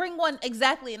want to. one, bring one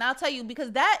exactly, and I'll tell you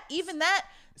because that even that.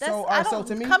 That's, So, I so don't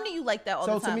to me- come to you like that all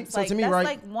the time. So Like, to me, that's right?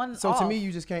 like one so to off. me,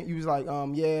 you just can't. You was like,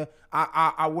 yeah,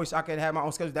 I wish I could have my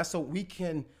own schedule. That's so we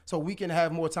can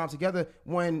have more time together.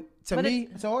 When But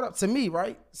so hold up, to me,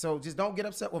 right? So just don't get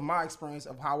upset with my experience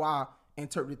of how I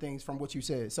interpreted things from what you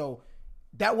said. So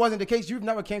that wasn't the case. You've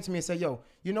never came to me and said, yo,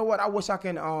 you know what? I wish I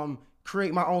can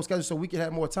create my own schedule so we could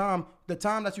have more time. The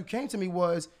time that you came to me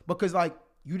was because like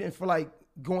you didn't feel like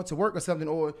going to work or something,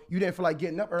 or you didn't feel like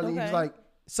getting up early. Okay. You was like.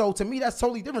 So to me, that's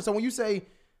totally different. So when you say,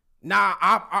 nah,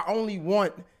 I only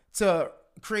want to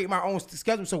create my own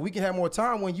schedule so we can have more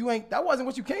time, when you ain't, that wasn't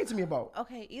what you came to me about.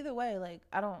 Okay, either way, like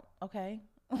I don't. Okay,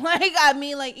 like I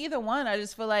mean, like either one. I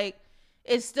just feel like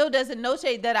it still doesn't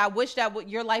notate that I wish that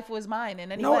your life was mine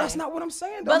in any way. No, that's not what I'm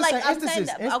saying. But I'm like saying I'm saying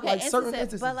instances, that. Okay, like certain instances.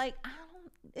 instances. But like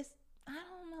I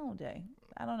don't know, Jay.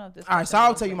 I don't know if this. All right, so person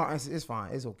I'll knows tell you it. my answer. It's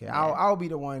fine. It's okay. Yeah. I'll be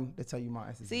the one to tell you my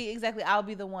answer. See, exactly. I'll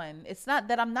be the one. It's not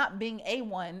that I'm not being a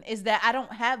one. Is that I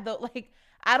don't have the like.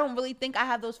 I don't really think I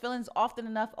have those feelings often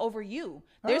enough over you.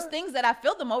 There's things that I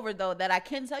feel them over though that I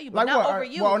can tell you, but Like not what? over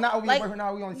you. Well, not over your like, boyfriend.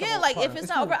 Now we only talking yeah, about like if partner. it's It's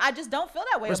not cool. over, I just don't feel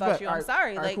that way Respect. about you. I'm Alright,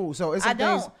 sorry. alright, Like cool. So it's I some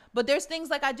don't. things- But there's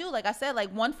things like I do. Like I said, like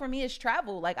one for me is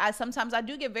travel. Like sometimes I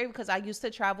do get very because I used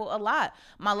to travel a lot.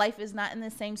 My life is not in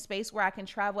the same space where I can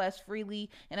travel as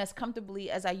freely and as comfortably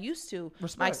as I used to. My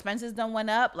Respect. expenses done went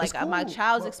up. Like It's my cool,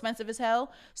 child's but- expensive as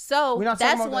hell. So We're not talking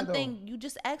that's about one that, though. thing you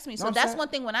just asked me. No, So I'm that's saying- one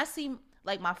thing when I see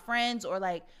like my friends or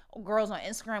like girls on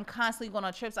Instagram constantly going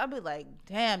on trips, I'll be like,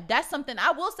 damn, that's something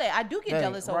I will say I do get Hey,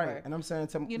 jealous right. over. And I'm saying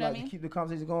to, You know like, what I mean? to keep the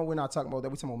conversation going, we're not talking about that.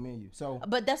 We're talking about me and you. So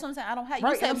But that's what I'm saying. I don't have. You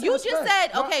Right, said and I'm you saying just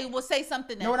respect. said No. okay. Well, say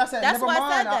something. you Then. know what I said? That's Never why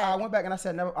mind. I said that. I went back and I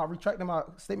said never. I retracted my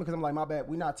statement because I'm like, my bad.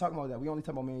 We're not talking about that. We only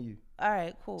talking about me and you. All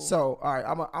right, cool. So all right,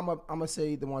 I'm gonna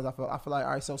say the ones I feel like.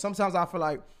 All right, so sometimes I feel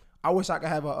like I wish I could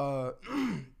have a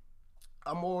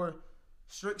a more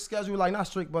strict schedule, like not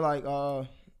strict, but like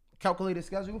calculated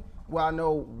schedule where I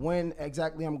know when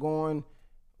exactly I'm going,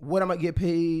 what I'm gonna get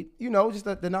paid. You know, just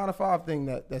the 9 to 5 thing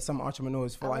that some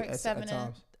entrepreneurs feel like at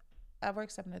times. I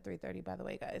work 7 to 3:30. By the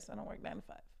way, guys, I don't work 9 to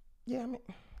 5. Yeah,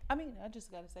 I mean, I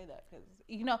just gotta say that because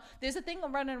you know, there's a thing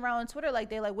running around on Twitter like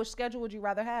they like, which schedule would you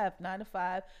rather have? 9 to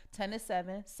 5, 10 to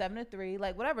 7, 7 to 3,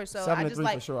 like whatever. So 7 I to just 3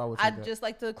 like, for sure, I would I take that. just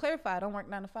like to clarify, I don't work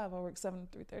 9 to 5. I work 7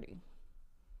 to 3:30.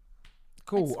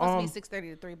 Cool. It's supposed to be 6:30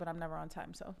 to 3, but I'm never on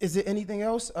time. So Is there anything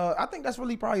else? I think that's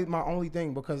really probably my only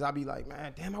thing because I'd be like,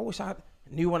 man, damn, I wish I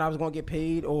knew when I was gonna get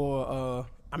paid. Or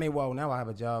I mean, well, now I have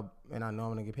a job and I know I'm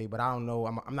gonna get paid, but I don't know.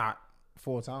 I'm not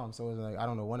full time, so it's like I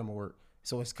don't know when I'm gonna work.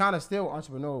 So it's kind of still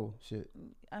entrepreneurial shit.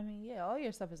 I mean, yeah, all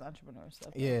your stuff is entrepreneur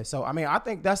stuff. Yeah. So I mean, I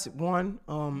think that's one.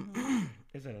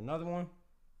 Is there another one?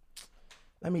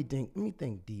 Let me think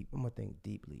deep. I'm gonna think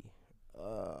deeply.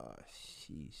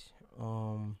 Sheesh.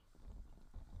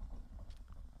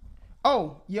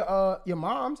 Oh, your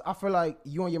moms. I feel like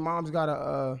you and your moms got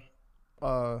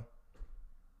a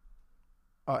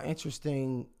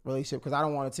interesting relationship because I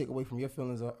don't want to take away from your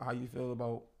feelings of how you feel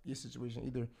about your situation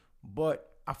either.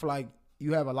 But I feel like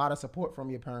you have a lot of support from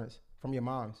your parents, from your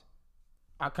moms.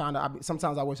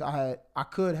 sometimes I wish I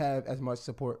could have as much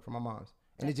support from my mom's.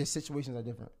 And it's just situations are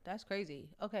different. That's crazy.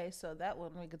 Okay, so that one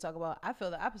we could talk about. I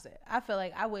feel the opposite. I feel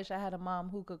like I wish I had a mom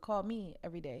who could call me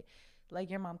every day,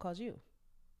 like your mom calls you.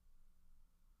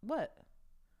 What?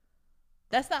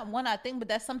 That's not one I think, but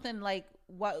that's something like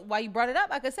why you brought it up.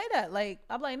 I could say that. Like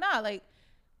I'm like nah. Like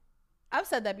I've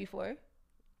said that before,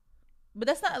 but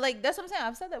that's not like that's what I'm saying.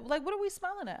 I've said that. Like what are we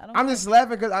smiling at? I'm just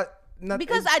laughing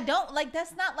because I don't like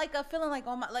that's not like a feeling like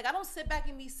oh my like I don't sit back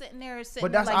and be sitting there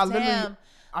but that's, like I damn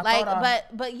like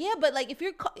but like if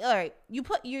you're all right you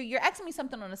put you're asking me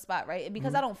something on the spot right and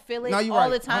because I don't feel it all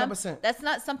the time 100%. That's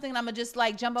not something I'm gonna just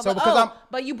like jump up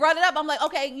but you brought it up I'm like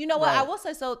okay you know what I will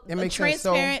say so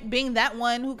transparent being that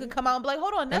one who could come out and be like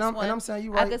hold on that's and I'm saying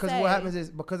you right because what happens is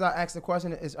because I asked the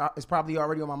question it's probably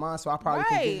already on my mind so I probably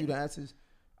can give you the answers.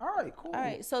 All right, cool. All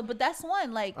right, so but that's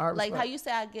one like how you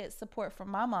say I get support from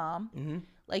my mom,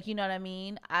 like you know what I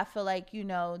mean. I feel like you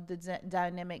know the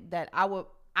dynamic that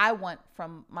I want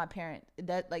from my parent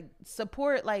that like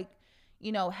support like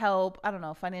you know help I don't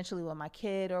know financially with my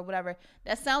kid or whatever.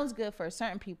 That sounds good for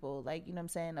certain people, like you know what I'm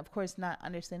saying. Of course, not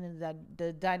understanding that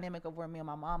the dynamic of where me and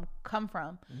my mom come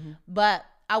from, but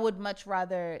I would much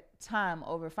rather time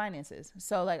over finances.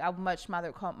 So like I would much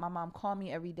rather my mom call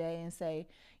me every day and say,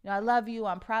 you know, I love you,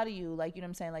 I'm proud of you. Like, you know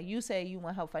what I'm saying? Like you say you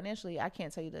want help financially. I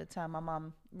can't tell you the time my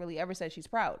mom really ever said she's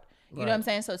proud. You know what I'm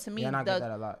saying? So to me, I get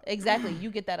that a lot. Exactly.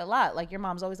 You get that a lot. Like your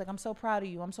mom's always like, I'm so proud of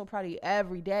you. I'm so proud of you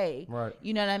every day. Right.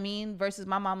 You know what I mean? Versus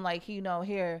my mom like, you know,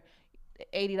 here,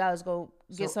 $80 go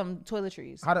get some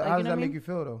toiletries. How does that make you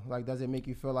feel though? Like, does it make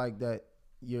you feel like that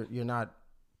you're not,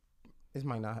 this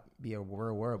might not be a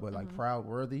real word, but like proud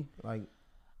worthy? Like,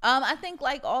 I think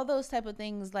like all those type of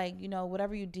things, like, you know,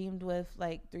 whatever you deemed with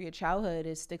like through your childhood,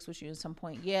 it sticks with you at some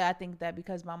point. Yeah, I think that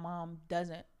because my mom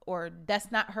doesn't, or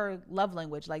that's not her love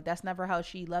language. Like that's never how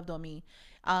she loved on me.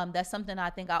 That's something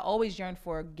I think I always yearned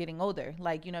for getting older.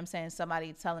 Like, you know what I'm saying?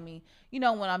 Somebody telling me, you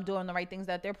know, when I'm doing the right things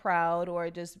that they're proud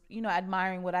or just, you know,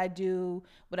 admiring what I do,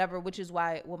 whatever, which is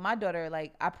why with my daughter,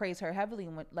 like I praise her heavily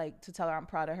when, like to tell her I'm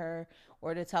proud of her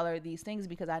or to tell her these things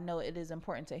because I know it is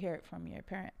important to hear it from your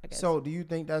parent, I guess. So do you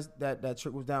think that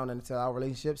trickles down into our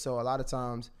relationship? So a lot of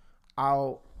times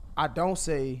I don't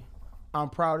say I'm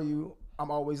proud of you.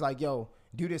 I'm always like, yo,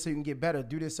 do this so you can get better.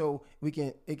 Do this so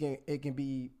it can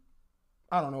be,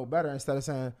 I don't know, better instead of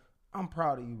saying, I'm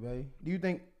proud of you, babe. Do you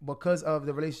think because of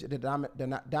the relationship,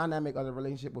 the dynamic of the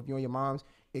relationship with you and your moms,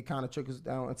 it kind of trickles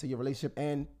down into your relationship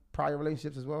and prior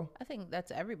relationships as well? I think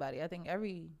that's everybody. I think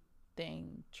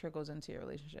everything trickles into your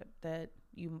relationship that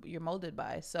you're molded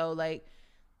by. So like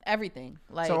everything.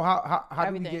 Like so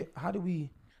how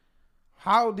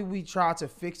do we try to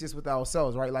fix this with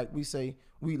ourselves, right? Like we say,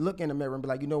 we look in the mirror and be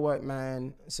like, you know what,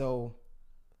 man? So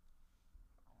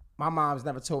my mom's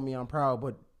never told me I'm proud,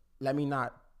 but let me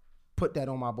not put that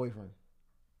on my boyfriend.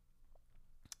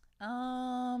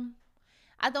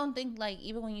 I don't think like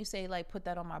even when you say like put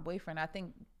that on my boyfriend, I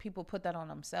think people put that on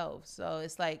themselves. So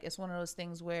it's like it's one of those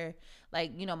things where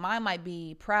like, you know, mine might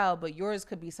be proud, but yours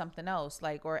could be something else,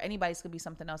 like, or anybody's could be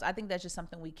something else. I think that's just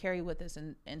something we carry with us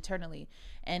internally.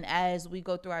 And as we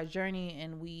go through our journey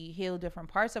and we heal different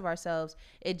parts of ourselves,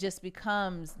 it just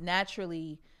becomes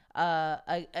naturally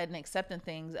an accepting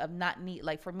things of not need,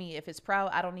 like for me, if it's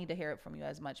proud, I don't need to hear it from you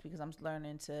as much because I'm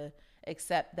learning to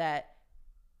accept that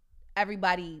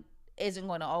everybody isn't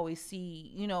going to always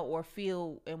see, you know, or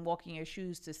feel and walk in your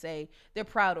shoes to say they're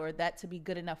proud or that to be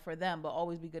good enough for them, but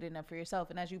always be good enough for yourself.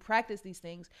 And as you practice these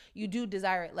things, you do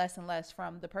desire it less and less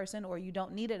from the person, or you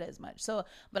don't need it as much. So,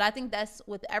 but I think that's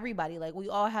with everybody. Like we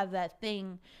all have that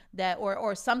thing that,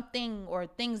 or something or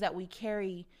things that we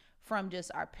carry from just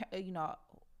our, you know,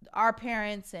 our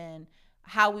parents and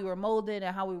how we were molded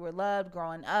and how we were loved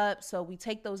growing up. So we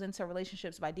take those into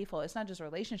relationships by default. It's not just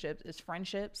relationships, it's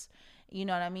friendships. You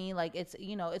know what I mean? Like it's,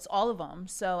 you know, it's all of them.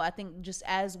 So I think just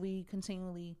as we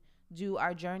continually do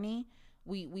our journey,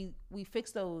 we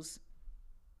fix those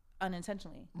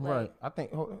unintentionally. Like, right. I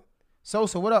think, so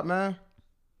what up, man?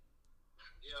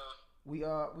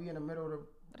 Yeah. We in the middle of the. What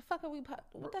the fuck are we,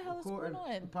 what the hell is going on?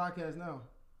 The podcast now.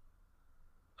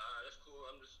 That's cool.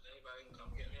 I'm just, anybody can come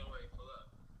get me. I'm ready to pull up.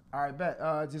 All right,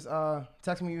 bet. Just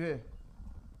text me you here.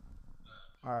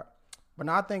 All right. But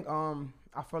now I think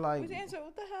I feel like. Who's answer?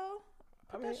 What the hell?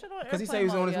 Put that shit on because he said he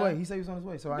was on his way. He said he was on his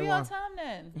way. So be on time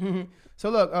then. So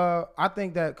look, I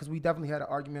think that because we definitely had an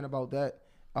argument about that,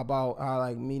 about how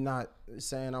like me not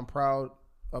saying I'm proud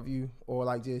of you or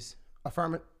like just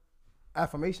affirmation.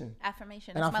 Affirmation.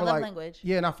 And it's my love language.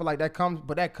 Yeah, and I feel like that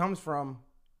comes from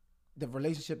the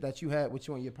relationship that you had with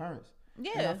you and your parents.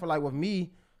 Yeah. And I feel like with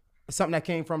me, something that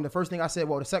came from the first thing I said.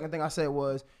 Well, the second thing I said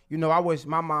was, I wish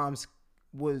my mom's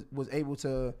was able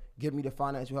to give me the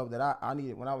financial help that I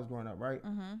needed when I was growing up, right?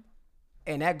 Mm-hmm.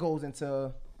 And that goes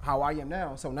into how I am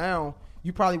now. So now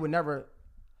you probably would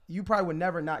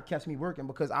never not catch me working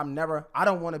because I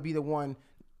don't want to be the one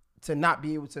to not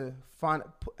be able to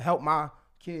help my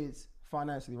kids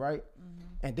financially, right? Mm-hmm.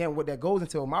 And then what that goes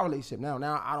into my relationship now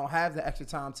I don't have the extra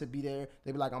time to be there.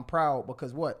 They be like, I'm proud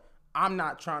because what? I'm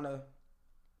not trying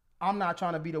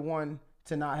to be the one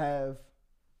to not have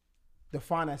the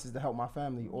finances to help my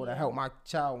family or to help my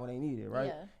child when they need it, right?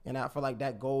 Yeah. And I feel like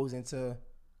that goes into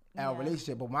our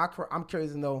relationship. But I'm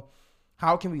curious to know,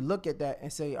 how can we look at that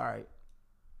and say, all right,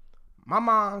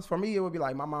 for me, it would be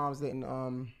like my mom's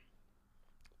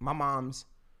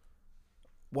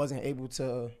wasn't able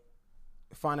to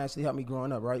financially help me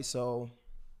growing up, right? So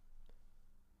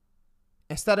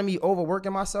instead of me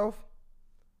overworking myself,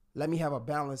 let me have a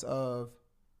balance of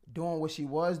doing what she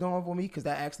was doing for me, because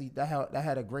that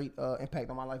had a great impact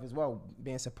on my life as well.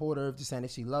 Being supportive, just saying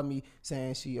that she loved me,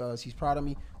 saying she's proud of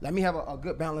me. Let me have a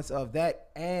good balance of that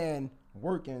and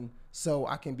working so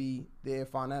I can be there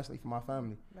financially for my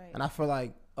family. Right. And I feel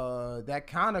like that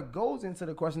kind of goes into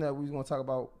the question that we was going to talk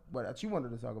about, but that you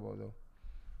wanted to talk about though.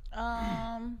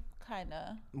 Kind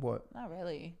of. What? Not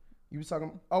really. You was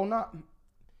talking? Oh, not.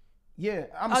 Yeah.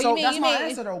 That's my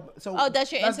answer though. So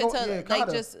that's your answer to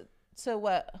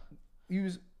what?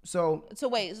 So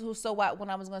wait. So what? When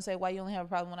I was gonna say why you only have a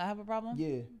problem when I have a problem?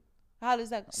 Yeah. How does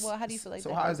that? Well, how do you feel like?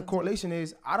 So how is the correlation?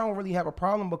 Is I don't really have a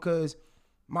problem because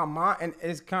my mind, and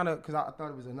it's kind of because I thought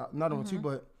it was another one too,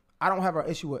 but I don't have an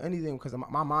issue with anything because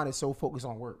my mind is so focused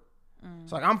on work.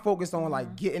 So like I'm focused on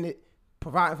like getting it,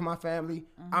 providing for my family.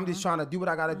 I'm just trying to do what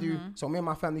I gotta do so me and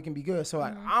my family can be good. So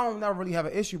like I don't never really have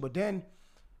an issue. But then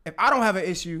if I don't have an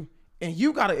issue and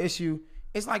you got an issue,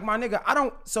 it's like my nigga, I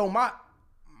don't. So my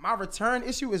return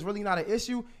issue is really not an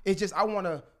issue. It's just I want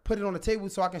to put it on the table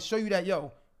so I can show you that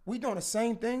we doing the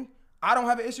same thing. I don't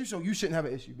have an issue, so you shouldn't have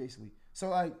an issue, basically. So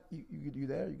like you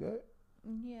there? You good?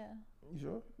 Yeah. You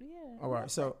sure? Yeah. All right.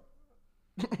 So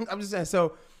I'm just saying.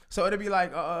 So it'll be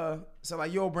like so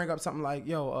like you'll bring up something like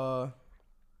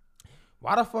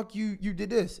why the fuck you did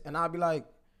this? And I'll be like,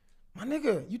 my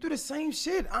nigga, you do the same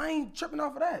shit. I ain't tripping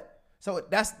off of that. So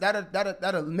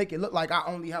that'll make it look like I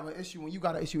only have an issue when you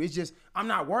got an issue. It's just I'm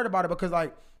not worried about it because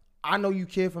like I know you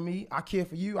care for me. I care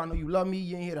for you. I know you love me.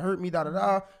 You ain't here to hurt me.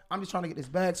 I'm just trying to get this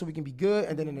bag so we can be good,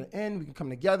 and then in the end we can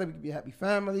come together. We can be a happy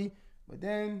family. But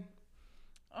then,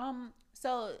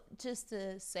 so just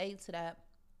to say to that,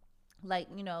 like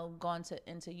going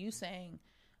into you saying,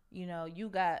 you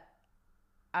got.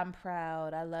 I'm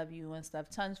proud, I love you and stuff,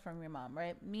 tons from your mom,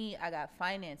 right? Me, I got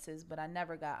finances, but I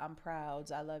never got I'm proud,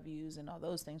 I love yous and all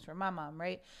those things from my mom,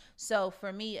 right? So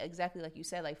for me, exactly like you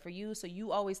said, like for you, so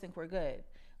you always think we're good.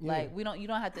 Yeah. Like you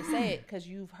don't have to say it because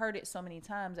you've heard it so many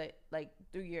times that like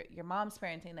through your mom's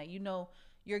parenting that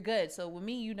you're good. So with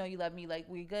me, you love me, like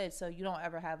we good. So you don't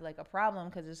ever have like a problem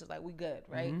because it's just like we good,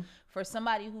 right? Mm-hmm. For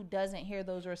somebody who doesn't hear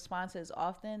those responses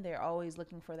often, they're always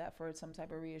looking for that for some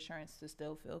type of reassurance to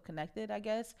still feel connected, I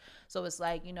guess. So it's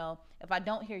like, if I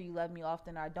don't hear you love me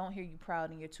often, or I don't hear you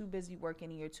proud and you're too busy working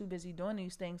and you're too busy doing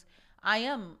these things, I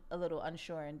am a little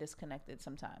unsure and disconnected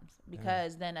sometimes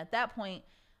because then at that point,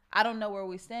 I don't know where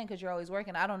we stand because you're always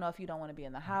working. I don't know if you don't want to be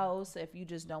in the house, if you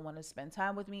just don't want to spend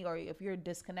time with me, or if you're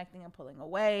disconnecting and pulling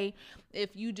away,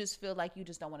 if you just feel like you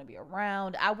just don't want to be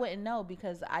around. I wouldn't know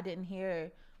because I didn't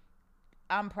hear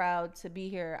I'm proud to be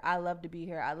here. I love to be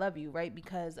here. I love you, right?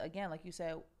 Because again, like you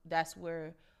said, that's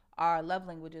where our love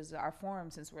languages are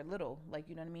formed since we're little. Like,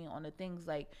 you know what I mean? On the things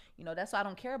like, that's why I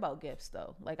don't care about gifts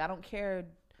though. Like I don't care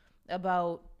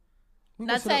about...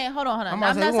 Not saying, hold on. I'm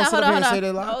not saying, hold on.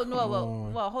 Oh,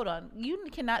 no, well, hold on. You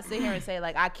cannot sit here and say,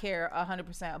 like, I care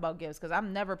 100% about gifts because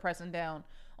I'm never pressing down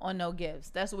on no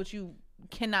gifts. That's what you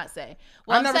cannot say.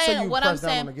 What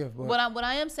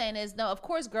I am saying is, no, of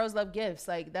course girls love gifts.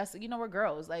 Like, that's, we're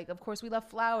girls. Like, of course we love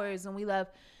flowers and we love,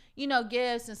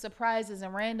 gifts and surprises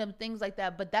and random things like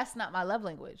that. But that's not my love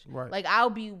language. Right. Like,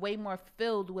 I'll be way more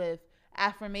filled with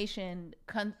affirmation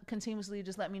continuously.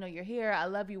 Just let me know you're here. I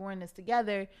love you. We're in this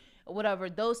together. Whatever,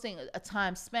 those things, a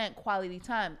time spent, quality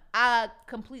time. I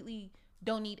completely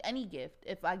don't need any gift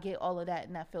if I get all of that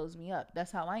and that fills me up.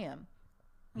 That's how I am.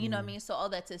 You know what I mean? So all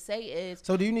that to say is...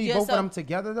 So do you need both of them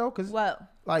together though? Because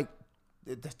like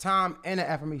the time and the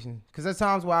affirmation. Because there's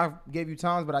times where I gave you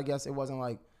times, but I guess it wasn't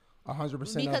like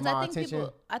 100% of my attention.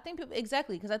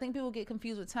 Exactly, because I think people get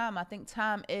confused with time. I think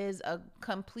time is a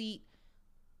complete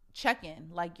check-in,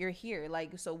 like you're here,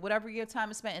 like, so whatever your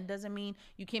time is spent, it doesn't mean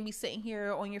you can't be sitting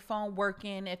here on your phone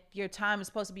working if your time is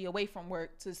supposed to be away from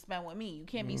work to spend with me. You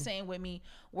can't be sitting with me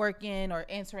working or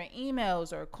answering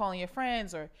emails or calling your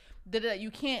friends or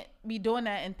you can't be doing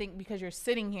that and think because you're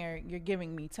sitting here you're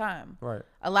giving me time. Right.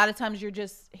 A lot of times you're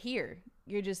just here,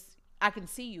 I can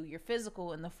see you, you're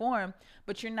physical in the form,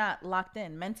 but you're not locked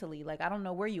in mentally. Like, I don't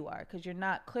know where you are because you're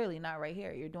clearly not right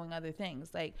here. You're doing other things.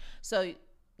 Like, so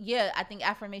yeah, I think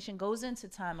affirmation goes into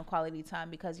time and quality time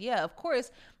because, yeah, of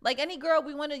course, like any girl,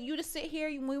 we want you to sit here.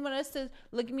 We want us to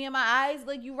look at me in my eyes,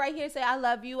 like you right here, say, I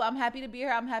love you. I'm happy to be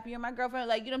here. I'm happy you're my girlfriend.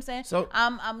 Like, you know what I'm saying? So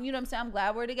I'm you know what I'm saying? I'm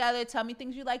glad we're together. Tell me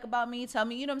things you like about me. Tell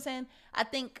me, you know what I'm saying? I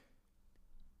think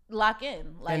lock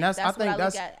in. Like, and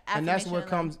that's what like,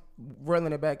 comes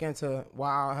reeling it back into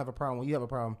why I have a problem when you have a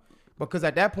problem. Because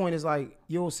at that point, it's like,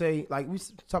 you'll say, like we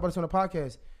talk about this on the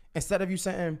podcast, instead of you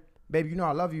saying, baby, you know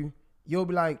I love you, you'll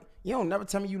be like, you don't never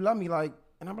tell me you love me, like,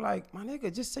 and I'm like, my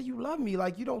nigga, just say you love me,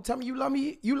 like, you don't tell me you love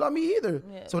me either.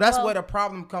 Yeah. So that's where the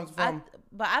problem comes from.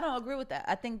 But I don't agree with that.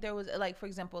 I think there was, like, for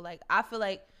example, like, I feel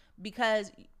like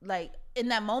because, like, in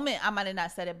that moment, I might have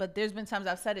not said it, but there's been times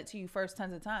I've said it to you first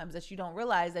tons of times that you don't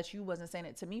realize that you wasn't saying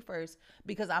it to me first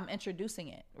because I'm introducing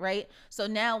it, right? So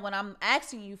now when I'm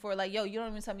asking you for, like, yo, you don't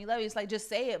even tell me you love me, it's like, just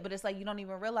say it, but it's like you don't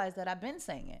even realize that I've been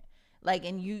saying it. Like,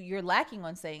 and you're lacking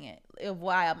on saying it of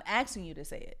why I'm asking you to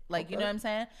say it. Like, okay. You know what I'm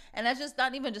saying? And that's just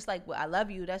not even just like, well, I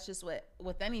love you. That's just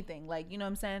with anything. Like, you know what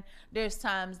I'm saying? There's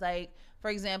times like,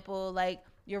 for example, like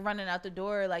you're running out the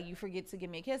door, like you forget to give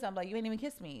me a kiss. I'm like, you ain't even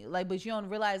kissed me. Like, but you don't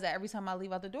realize that every time I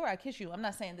leave out the door, I kiss you. I'm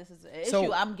not saying this is an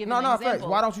issue. I'm giving an example. Facts.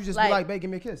 Why don't you just be like, babe,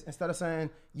 give me a kiss instead of saying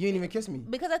you ain't even kiss me?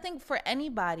 Because I think for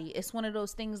anybody, it's one of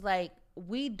those things like,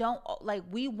 we don't, like,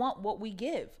 we want what we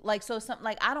give. Like, so something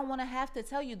like, I don't want to have to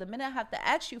tell you the minute I have to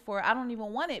ask you for it, I don't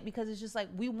even want it because it's just like,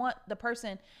 we want the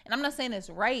person, and I'm not saying it's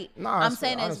right. No, I'm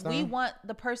saying is we want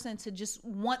the person to just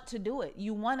want to do it.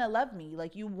 You want to love me.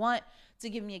 Like, you want to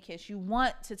give me a kiss. You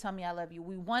want to tell me I love you.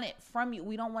 We want it from you.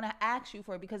 We don't want to ask you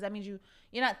for it because that means you're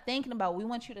not thinking about it. We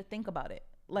want you to think about it.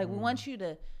 Like, we want you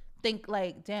to think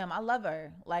like, damn, I love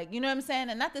her. Like, you know what I'm saying?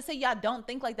 And not to say y'all don't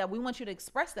think like that. We want you to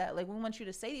express that. Like, we want you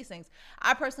to say these things.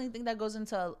 I personally think that goes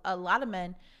into a lot of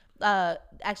men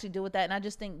actually deal with that. And I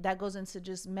just think that goes into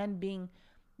just men being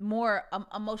more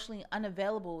emotionally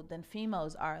unavailable than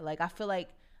females are. Like, I feel like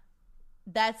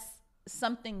that's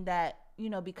something that,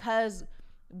 because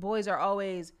boys are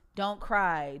always, don't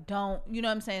cry, don't, you know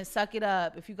what I'm saying, suck it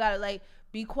up. If you gotta, like,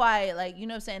 be quiet, like, you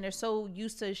know what I'm saying? They're so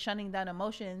used to shunning down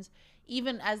emotions.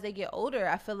 Even as they get older,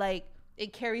 I feel like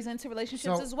it carries into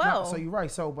relationships as well. So you're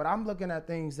right. But I'm looking at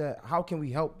things that, how can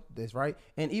we help this, right?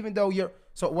 And even though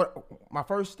what my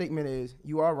first statement is,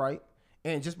 you are right.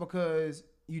 And just because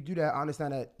you do that, I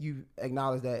understand that you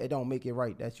acknowledge that it don't make it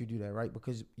right that you do that, right?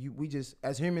 Because we just,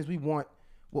 as humans, we want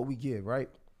what we give, right?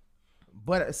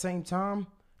 But at the same time,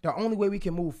 the only way we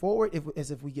can move forward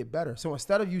is if we get better. So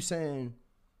instead of you saying,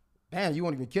 damn, you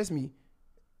won't even kiss me,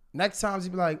 next time you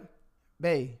be like,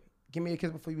 babe, give me a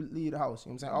kiss before you leave the house.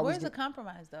 You know what I'm saying? Where's the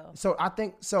compromise, though? So I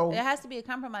think so. It has to be a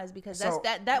compromise because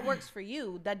that works for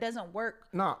you. That doesn't work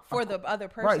for the other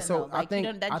person. Right. So though. Like, I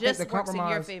think that just works in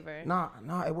your favor. Nah,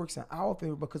 it works in our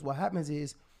favor because what happens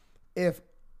is, if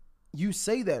you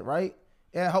say that, right,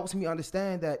 it helps me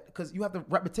understand that because you have the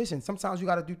repetition. Sometimes you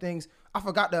got to do things. I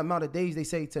forgot the amount of days they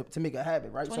say to make a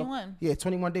habit, right? 21. So,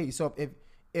 21 days. So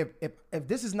if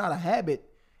this is not a habit,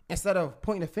 instead of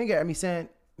pointing a finger at me saying,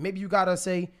 maybe you gotta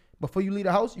say, before you leave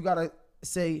the house, you got to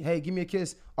say, hey, give me a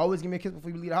kiss. Always give me a kiss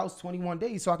before you leave the house, 21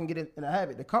 days, so I can get in a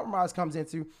habit. The compromise comes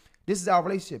into, this is our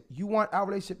relationship. You want our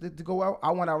relationship to go well.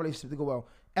 I want our relationship to go well.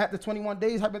 After 21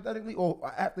 days, hypothetically, or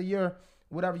after your,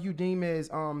 whatever you deem is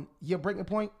your breaking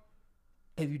point,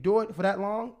 if you do it for that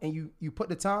long and you put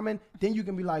the time in, then you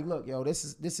can be like, look, yo, this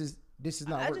is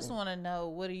not working. I just want to know,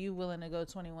 what are you willing to go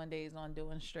 21 days on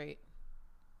doing straight?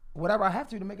 Whatever I have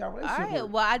to make our relationship all right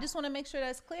work. Well, I just want to make sure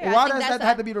that's clear. Why does that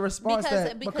have to be the response?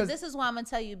 Because this is why I'm going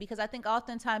to tell you, because I think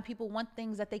oftentimes people want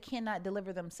things that they cannot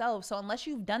deliver themselves. So unless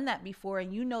you've done that before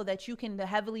and you know that you can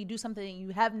heavily do something that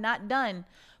you have not done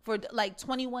for like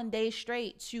 21 days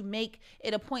straight to make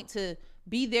it a point to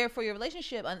be there for your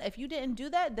relationship. And if you didn't do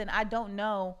that, then I don't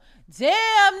know. Damn,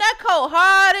 that coat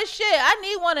hard as shit. I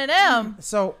need one of them.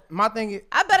 So my thing is,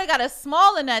 I better got a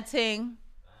small in that thing.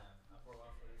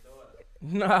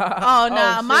 Nah. Oh,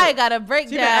 nah. Maya got a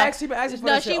breakdown. She been asking for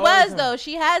no, that she shit was, though.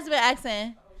 She has been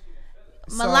asking.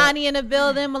 Milani in the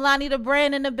building. Milani the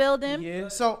brand in the building. Yeah.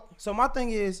 So my thing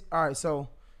is, all right, so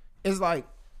it's like,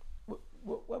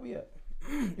 where we at?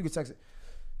 You can text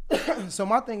it. So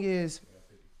my thing is,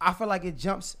 I feel like it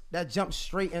jumps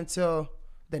straight into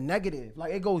the negative.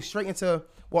 Like it goes straight into,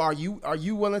 well, are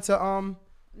you willing to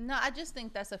No, I just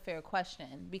think that's a fair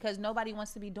question because nobody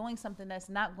wants to be doing something that's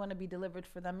not going to be delivered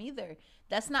for them either.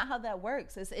 That's not how that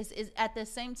works. It's at the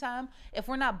same time, if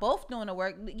we're not both doing the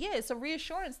work, yeah, it's a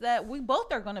reassurance that we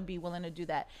both are going to be willing to do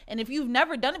that. And if you've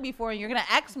never done it before and you're going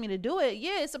to ask me to do it,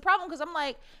 yeah, it's a problem because I'm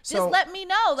like, just let me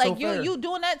know. Like you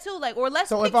doing that too. Like, or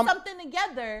let's pick something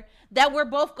together that we're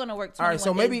both going to work 21 days.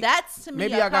 So maybe that's to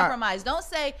me a compromise. Don't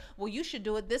say, well, you should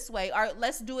do it this way. Or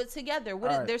let's do it together.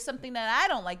 There's something that I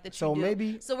don't like that you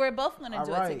do. So we're both going to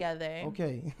do it together.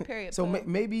 Okay. Period. So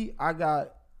maybe I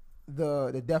got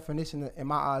the definition in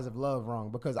my eyes of love wrong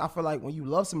because I feel like when you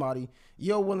love somebody,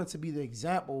 you're willing to be the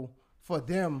example for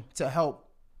them to help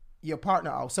your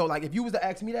partner out. So like if you was to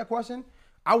ask me that question,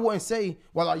 I wouldn't say,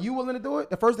 well, are you willing to do it?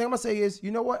 The first thing I'm going to say is,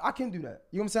 you know what? I can do that.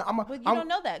 You know what I'm saying? But you don't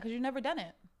know that because you've never done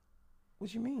it.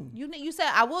 What you mean? You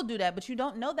said I will do that, but you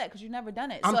don't know that because you've never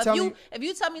done it. So if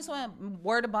you tell me something,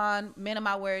 word of bond, man of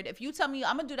my word, if you tell me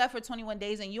I'm gonna do that for 21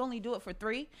 days and you only do it for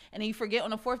 3, and then you forget on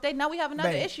the 4th day, now we have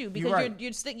another issue because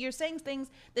you're saying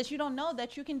things that you don't know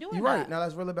that you can do. You're right. Now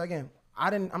let's reel it back in.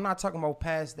 I'm not talking about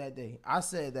past that day. I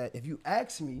said that if you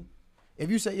ask me, if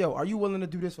you say, yo, are you willing to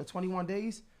do this for 21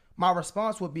 days? My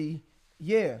response would be,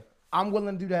 yeah, I'm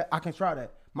willing to do that. I can try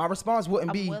that. My response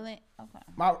wouldn't be willing.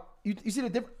 Okay. You see the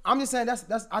difference? I'm just saying I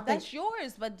think that's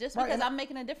yours, but just because I'm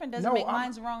making a difference doesn't make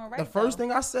mine's wrong or right. The first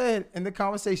thing I said in the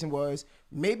conversation was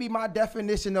maybe my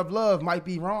definition of love might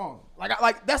be wrong.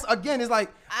 Like that's again, it's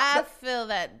like I feel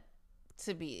that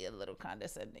to be a little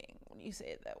condescending when you say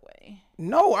it that way.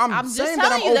 No, I'm just saying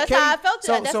telling that you okay. That's how I felt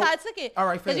it. That's how I took it. All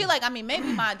right, because you're like, I mean,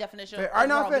 maybe my definition is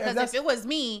wrong because if it was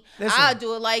me, I'd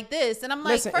do it like this, and I'm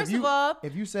like, first of all,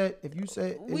 if you said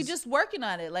we just working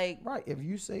on it, like right. If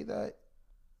you say that.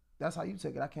 That's how you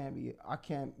take it. I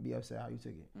can't be upset how you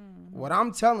take it. Mm-hmm. What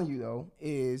I'm telling you though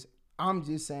is I'm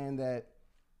just saying that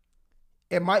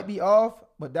it might be off,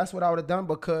 but that's what I would have done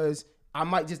because I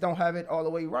might just don't have it all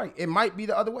the way right. It might be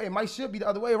the other way. It should be the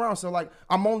other way around. So like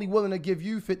I'm only willing to give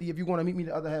you 50 if you want to meet me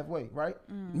the other halfway, right?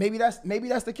 Mm. Maybe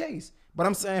that's the case. But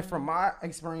I'm saying from my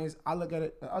experience, I look at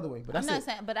it the other way. But I'm not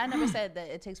saying, but I never said that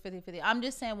it takes 50-50. I'm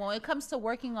just saying when it comes to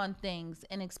working on things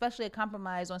and especially a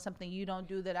compromise on something you don't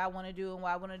do that I want to do and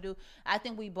what I want to do, I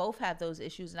think we both have those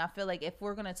issues. And I feel like if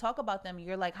we're going to talk about them,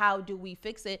 you're like, how do we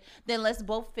fix it? Then let's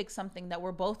both fix something that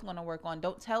we're both going to work on.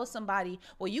 Don't tell somebody,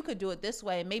 well, you could do it this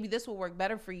way. Maybe this will work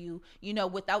better for you,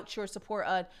 without your support.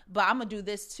 But I'm going to do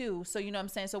this too. So, you know what I'm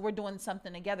saying? So we're doing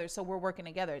something together. So we're working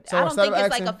together. So I don't think it's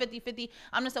like a 50-50.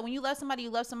 I'm just saying when you love somebody,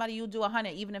 you'll do 100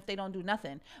 even if they don't do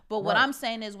nothing. But what I'm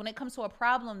saying is when it comes to a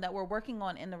problem that we're working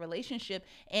on in the relationship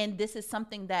and this is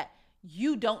something that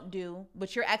you don't do,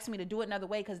 but you're asking me to do it another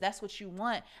way because that's what you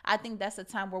want, I think that's a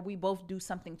time where we both do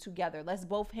something together. Let's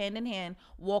both hand in hand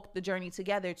walk the journey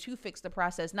together to fix the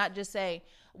process, not just say,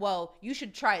 well, you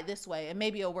should try it this way and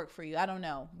maybe it'll work for you. I don't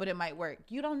know, but it might work.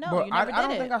 You don't know. But you never did it. I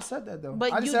don't think I said that though.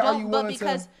 But I just you said, don't, are you but willing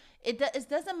because to... it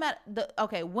doesn't matter.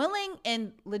 Willing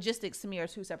and logistics to me are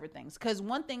two separate things. Because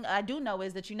one thing I do know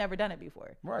is that you never done it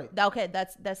before. Right. Okay,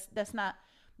 that's not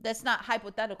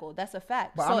hypothetical. That's a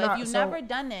fact. But if you've never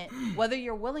done it, whether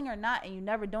you're willing or not, and you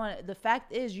never done it, the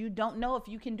fact is you don't know if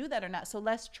you can do that or not. So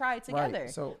let's try it together. Right.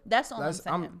 So that's all I'm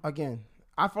saying.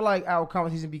 I feel like our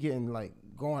conversation be getting like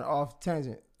going off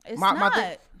tangent. It's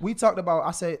not. We talked about.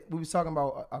 I said we was talking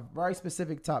about a very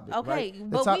specific topic. Okay, right?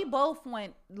 but we both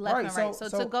went left and right. So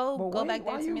to go back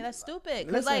there to me, that's stupid.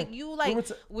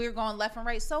 Because we're going left and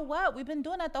right. So what? We've been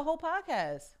doing that the whole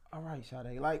podcast. All right,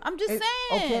 Sade. Like I'm just saying.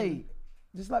 Okay,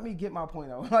 just let me get my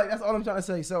point out. Like that's all I'm trying to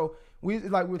say. So we're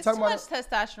talking about too much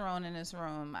testosterone in this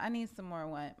room. I need some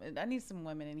more I need some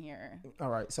women in here. All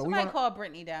right, so somebody call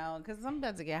Brittany down because I'm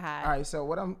about to get high. All right,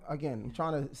 so I'm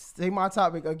trying to say my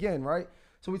topic again, right?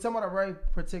 So we're talking about a very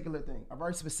particular thing, a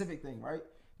very specific thing, right?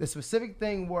 The specific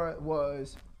thing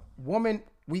was woman.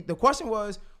 The question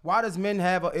was, why does men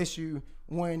have an issue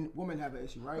when women have an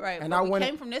issue, right? Right. And we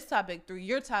came from this topic through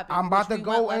your topic. I'm about to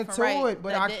go into it,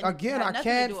 but I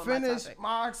can't finish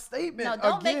my statement. No,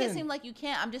 don't make it seem like you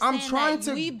can't. I'm just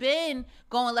saying we've been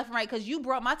going left and right because you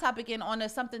brought my topic in on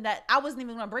something that I wasn't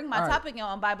even going to bring my topic in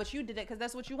on by, but you did it because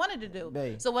that's what you wanted to do.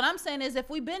 Babe. So what I'm saying is if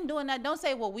we've been doing that, don't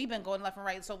say, well, we've been going left and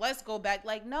right, so let's go back.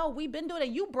 Like, no, we've been doing it.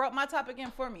 You brought my topic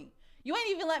in for me. You ain't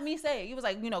even let me say it. You was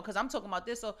like, because I'm talking about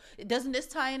this, so doesn't this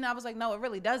tie in? I was like, no, it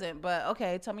really doesn't. But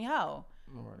okay, tell me how.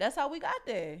 Right. That's how we got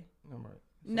there. All right.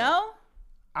 So, no?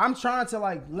 I'm trying to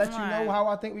let you know how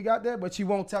I think we got there, but you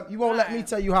won't let me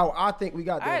tell you how I think we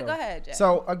got there. All right, go ahead, Jay.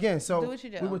 So again, do what you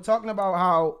do. We were talking about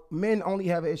how men only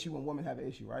have an issue when women have an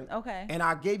issue, right? Okay. And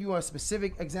I gave you a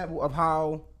specific example of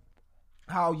how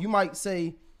you might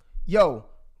say, yo,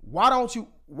 why aren't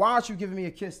you giving me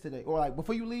a kiss today? Or like,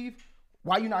 before you leave,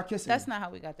 why you not kissing That's me? not how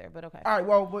we got there, but okay. All right,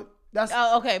 well, but that's...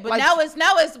 Oh, okay, but like,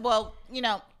 now it's well, you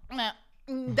know,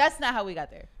 that's not how we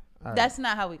got there. right. That's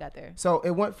not how we got there. So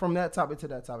it went from that topic to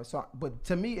that topic. So, but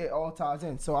to me, it all ties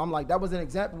in. So I'm like, that was an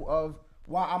example of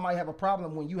why I might have a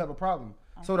problem when you have a problem.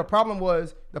 So the problem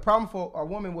for a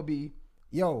woman would be,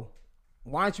 yo,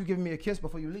 why aren't you giving me a kiss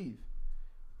before you leave?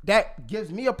 That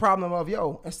gives me a problem of,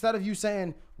 yo, instead of you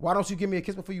saying, why don't you give me a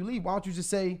kiss before you leave? Why don't you just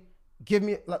say, give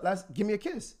me a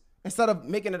kiss? Instead of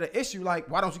making it an issue, like,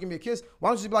 why don't you give me a kiss? Why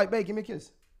don't you just be like, babe, give me a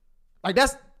kiss? Like,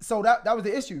 that was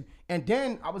the issue. And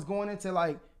then I was going into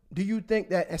like, do you think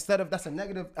that instead of that's a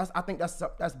negative, I think that's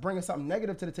bringing something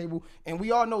negative to the table. And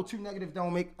we all know two negatives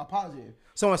don't make a positive.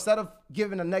 So instead of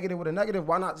giving a negative with a negative,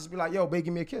 why not just be like, yo, babe,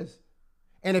 give me a kiss?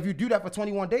 And if you do that for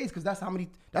 21 days, because that's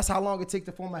how long it takes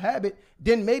to form a habit,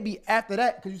 then maybe after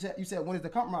that, because you said when is the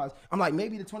compromise? I'm like,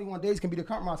 maybe the 21 days can be the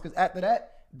compromise, because after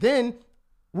that, then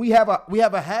we have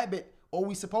a habit, or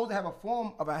we supposed to have a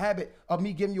form of a habit of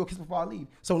me giving you a kiss before I leave.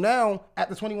 So now,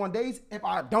 after 21 days, if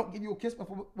I don't give you a kiss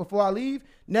before I leave,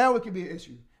 now it could be an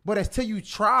issue. But until you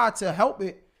try to help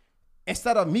it,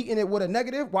 instead of meeting it with a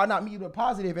negative, why not meet it with a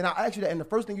positive? And I asked you that, and the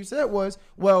first thing you said was,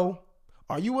 well,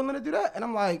 are you willing to do that? And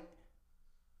I'm like,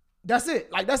 that's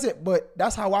it. Like, that's it. But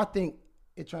that's how I think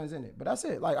it transcended. But that's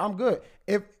it. Like, I'm good.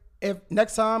 If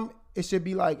next time it should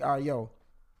be like, all right, yo,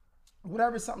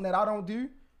 whatever is something that I don't do,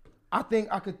 I think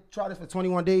I could try this for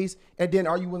 21 days. And then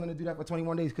are you willing to do that for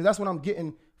 21 days? Because that's what I'm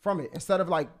getting from it. Instead of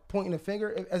like pointing a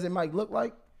finger, as it might look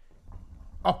like,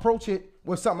 approach it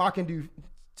with something I can do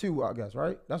too, I guess,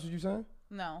 right? That's what you're saying?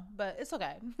 No, but it's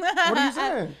okay. What are you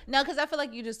saying? No, because I feel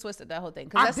like you just twisted that whole thing.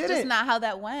 Because that's just not how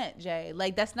that went, Jay.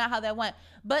 Like, that's not how that went.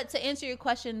 But to answer your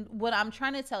question, what I'm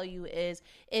trying to tell you is,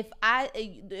 it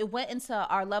went into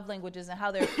our love languages and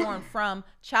how they're formed from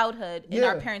childhood in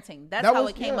our parenting. That's how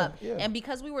it came up. Yeah. And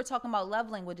because we were talking about love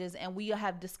languages, and we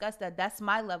have discussed that that's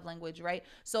my love language, right?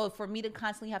 So for me to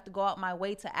constantly have to go out my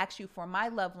way to ask you for my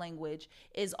love language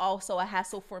is also a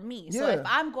hassle for me. Yeah. So if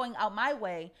I'm going out my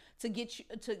way to get you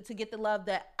to get the love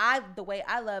that the way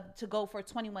I love to go for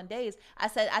 21 days, I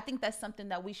said, I think that's something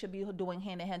that we should be doing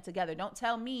hand in hand together. Don't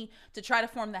tell me to try to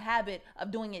form the habit of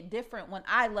doing it different when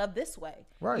I love this way.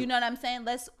 Right. You know what I'm saying?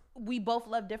 We both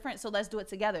love different, so let's do it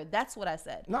together. That's what I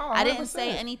said. No, 100%. I didn't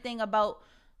say anything about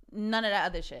none of that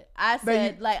other shit. I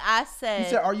said, you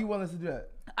said, are you willing to do that?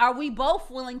 Are we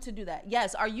both willing to do that?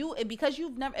 Yes. Are you? Because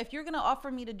if you're going to offer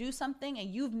me to do something and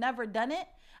you've never done it,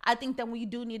 I think that we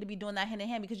do need to be doing that hand in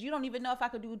hand, because you don't even know if I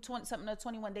could do something in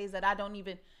 21 days that I don't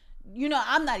even,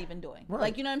 I'm not even doing. Right.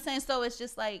 Like, you know what I'm saying? So it's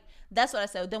just like, that's what I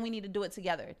said. Then we need to do it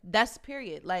together. That's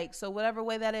period. Like, so whatever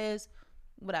way that is,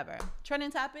 whatever. Trending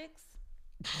topics.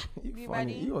 You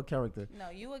ready? You a character.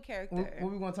 No, you a character.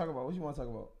 What we want to talk about? What you want to talk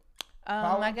about?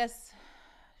 I guess,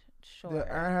 sure.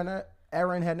 The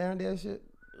Aaron Hernandez shit?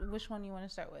 Which one you want to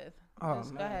start with? Go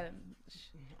ahead.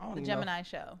 The Gemini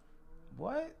show.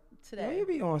 What? Today. You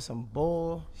be on some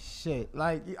bullshit.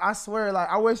 Like, I swear, like,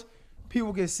 I wish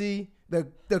people could see the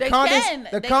condescending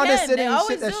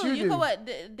shit that you do.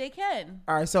 They can.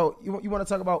 All right, so you want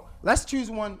to talk about? Let's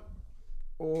choose one,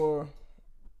 or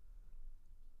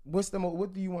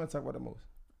what do you want to talk about the most?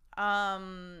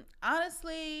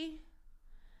 Honestly,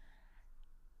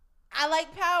 I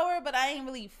like Power, but I ain't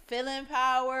really feeling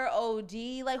Power.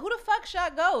 OD, like, who the fuck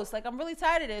shot Ghost? Like, I'm really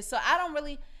tired of this, so I don't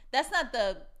really.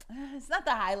 It's not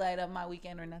the highlight of my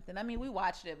weekend or nothing. I mean, we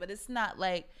watched it, but it's not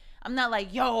like, I'm not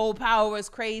like, yo, Power was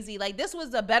crazy. Like, this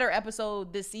was a better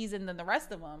episode this season than the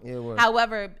rest of them. Yeah, it was.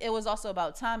 However, it was also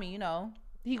about Tommy,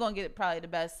 he gonna get probably the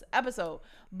best episode.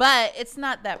 But it's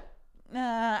not that,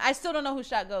 I still don't know who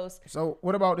shot Ghost. So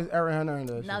what about this Aaron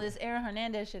Hernandez shit? This Aaron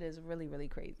Hernandez shit is really, really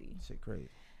crazy. Shit crazy.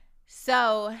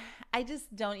 So I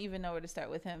just don't even know where to start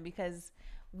with him, because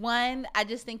one, I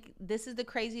just think this is the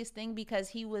craziest thing, because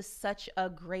he was such a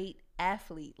great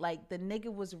athlete. Like, the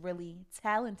nigga was really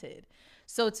talented.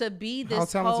 So to be this, how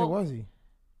talented was he?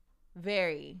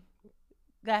 Very.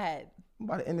 Go ahead. I'm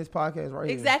about to end this podcast right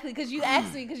here. Exactly, because you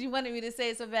asked me, because you wanted me to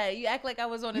say it so bad. You act like I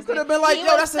was on his. You could have been like, yo,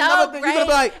 that's another thing. You could have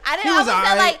been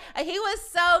like, he was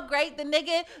so great. The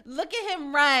nigga, look at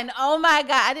him run. Oh my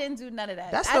God, I didn't do none of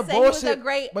that. That's the bullshit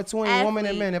between women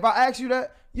and men. If I ask you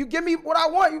that, you give me what I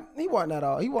want. He wasn't at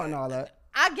all. He wasn't all that.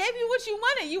 I gave you what you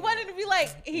wanted. You wanted to be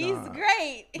like, he's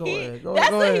great.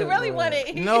 That's what he really wanted.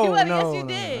 Yes, you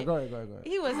did. Go ahead.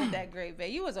 He wasn't that great,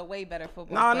 babe. You was a way better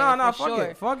football player. No.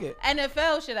 Fuck it.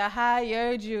 NFL should have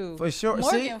hired you. For sure.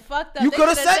 Morgan fucked up. You could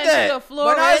have said that.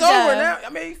 But now it's over now. I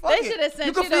mean, fuck it. They should have sent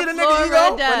you to Florida.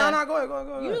 Go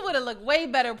ahead. You would have looked way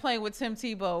better playing with Tim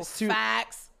Tebow.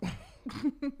 Facts.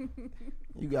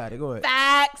 You got it. Go ahead.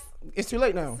 Facts. It's too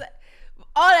late now.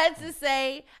 All that to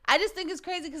say, I just think it's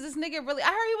crazy because this nigga really, I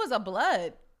heard he was a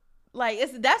blood. Like,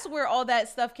 that's where all that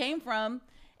stuff came from.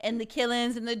 And the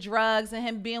killings and the drugs and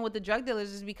him being with the drug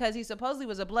dealers is because he supposedly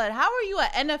was a blood. How are you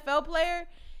an NFL player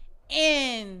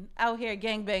and out here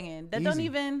gangbanging? That Easy. don't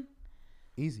even...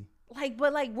 Easy. Like,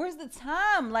 but like, where's the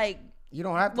time? Like... You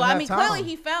don't have to Well, have I mean, time. clearly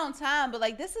he found time, but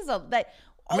like, this is a... like.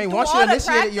 I mean, through once all you're the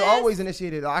initiated, you're practice- always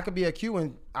initiated. I could be a Q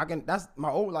and I can... That's my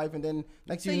old life. And then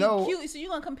next So you know... so you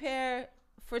gonna compare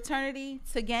fraternity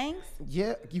to gangs?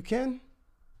 Yeah, you can.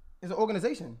 It's an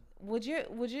organization. Would y'all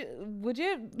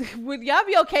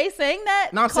be okay saying that?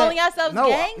 No, I'm Calling saying, yourselves no,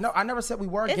 gangs? No, I never said we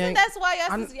were Isn't gang. that's why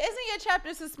I'm- isn't your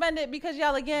chapter suspended because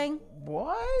y'all a gang?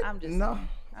 What? I'm just no. saying.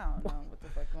 I don't know what the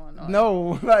fuck going on.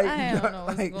 No, like I don't know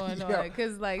what's like, going yo, on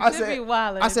because like I should be said,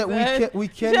 wild. I said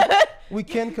we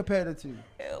can compare the two.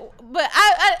 But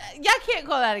I y'all can't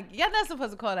call that y'all not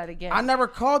supposed to call that a gang. I never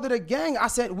called it a gang. I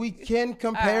said we can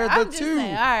compare All right, I'm the just two.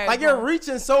 saying, all right, like well. you're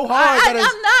reaching so hard that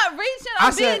it's, I'm not reaching.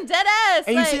 I'm being dead ass.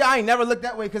 And like, you see, I ain't never looked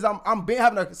that way because I'm being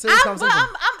having a serious I'm conversation.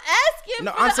 asking.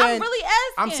 No, I'm really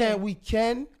asking. I'm saying we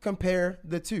can compare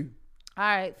the two. All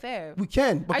right, fair. We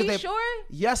can. Are Because you sure?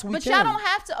 Yes, we but can. y'all don't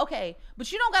have to. Okay,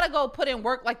 but you don't gotta go put in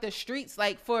work like the streets,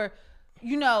 like for,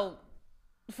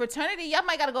 fraternity. Y'all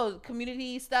might gotta go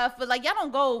community stuff, but like y'all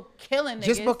don't go killing niggas.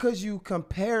 Just because you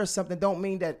compare something don't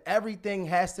mean that everything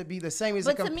has to be the same. It's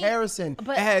a But to me- comparison.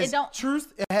 but it has it don't-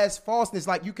 truth. It has falseness.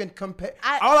 Like you can compare.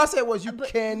 All I said was you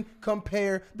can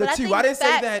compare the two. think I didn't say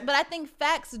facts- that. But I think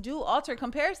facts do alter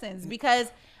comparisons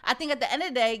because I think at the end of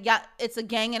the day, it's a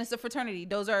gang and it's a fraternity.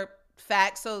 Those are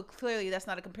facts. So clearly that's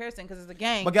not a comparison because it's a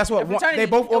gang. But guess what? and fraternity. They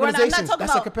both And I'm not organizations. talking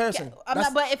That's a about- comparison.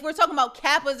 But if we're talking about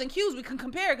Kappas and Qs, we can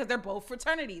compare because they're both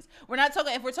fraternities. We're not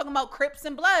talking, if we're talking about Crips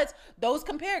and Bloods, those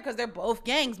compare because they're both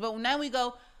gangs. But now we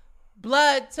go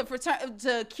Blood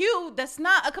to Q, that's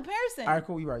not a comparison. All right,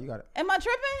 cool. You're right. You got it. Am I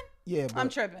tripping? Yeah, but I'm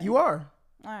tripping. You are.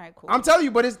 All right, cool. I'm telling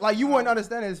you, but it's like you wouldn't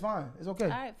understand it. It's fine. It's okay. All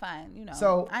right, fine.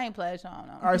 So I ain't pledged. I don't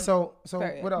know. All right, so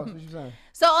Period. what else? What you saying?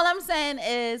 So all I'm saying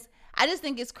is I just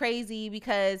think it's crazy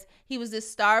because he was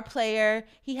this star player.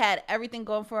 He had everything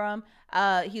going for him.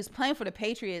 He was playing for the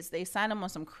Patriots. They signed him on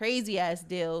some crazy ass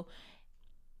deal.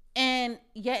 And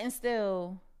yet and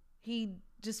still, he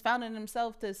just found in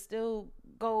himself to still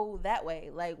go that way.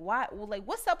 Like, why? Well, like,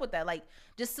 what's up with that? Like,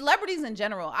 just celebrities in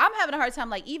general. I'm having a hard time.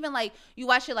 Like, even like you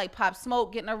watch it, like Pop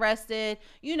Smoke getting arrested.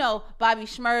 Bobby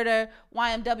Shmurda,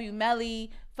 YMW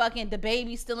Melly, fucking the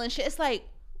baby stealing shit. It's like,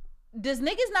 does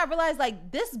niggas not realize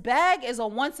like this bag is a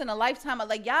once in a lifetime?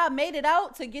 Like y'all made it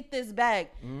out to get this bag,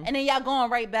 and then y'all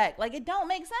going right back. Like it don't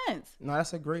make sense. No,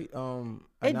 that's a great It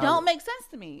don't make sense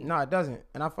to me. No, it doesn't.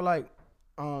 And I feel like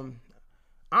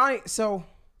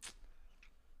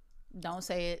Don't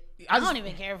say it. I I just- don't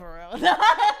even care for real. No,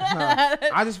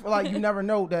 I just feel like you never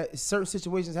know that certain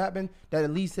situations happen that it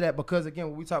leads to that because again,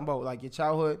 when we talking about like your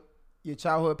childhood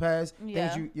past, Yeah.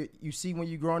 things you see when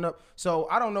you growing up. So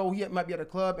I don't know. He might be at a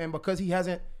club, and because he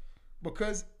hasn't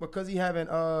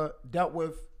dealt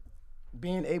with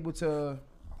being able to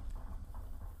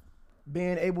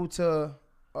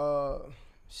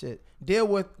deal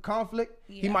with conflict,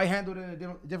 he Yeah. might handle it in a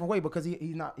different way because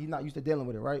he's not used to dealing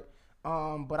with it, right?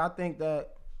 But I think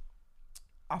that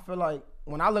I feel like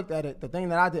when I looked at it, the thing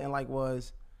that I didn't like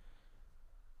was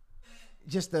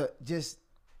just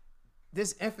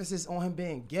this emphasis on him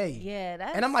being gay. Yeah,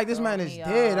 that's and I'm like, this man is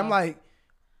dead. I'm like,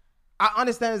 I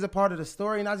understand it's a part of the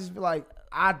story, and I just feel like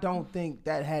I don't think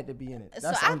that had to be in it. So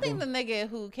I think the nigga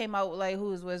who came out like who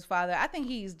was with his father, I think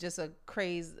he's just a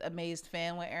crazed, amazed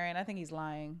fan with Aaron. I think he's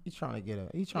lying. He's trying to get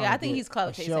I think he's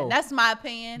clout chasing. That's my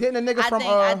opinion. Didn't the nigga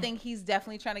I think he's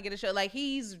definitely trying to get a show. Like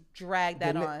he's dragged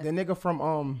that on. The nigga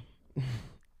from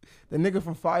the nigga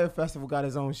from Fire Festival got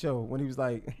his own show when he was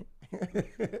like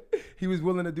he was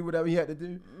willing to do whatever he had to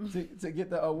do to get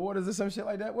the awards or some shit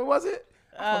like that. What was it?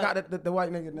 I forgot the white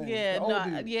nigga name. Yeah, the old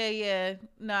dude. yeah.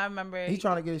 No, I remember. He's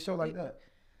trying to get a show like that.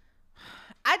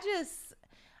 I just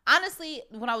honestly,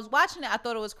 when I was watching it, I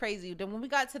thought it was crazy. Then when we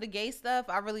got to the gay stuff,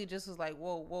 I really just was like,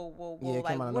 whoa. Yeah,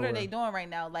 like, what are they doing right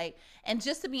now? Like, and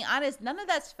just to be honest, none of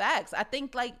that's facts. I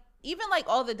think like even like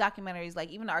all the documentaries, like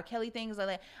even the R. Kelly things like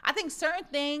that, I think certain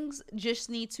things just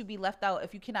need to be left out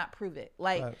if you cannot prove it.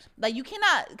 Like, Facts. like you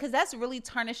cannot, because that's really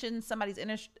tarnishing somebody's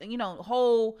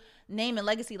whole name and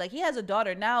legacy. Like he has a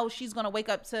daughter now, she's gonna wake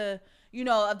up to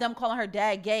of them calling her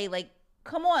dad gay. Like,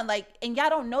 come on, like, and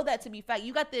y'all don't know that to be fact.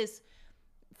 You got this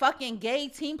fucking gay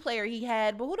team player he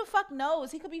had, but who the fuck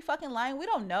knows? He could be fucking lying. We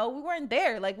don't know. We weren't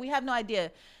there. Like, we have no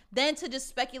idea. Then to just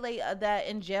speculate that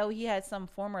in jail he had some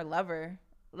former lover.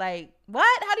 Like,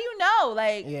 what? How do you know?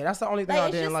 Like, Yeah, that's the only thing like, I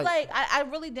it's didn't just like. I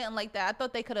really didn't like that. I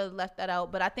thought they could have left that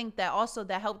out, but I think that also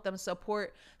that helped them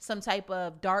support some type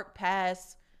of dark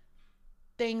past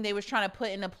thing they was trying to put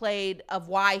into play of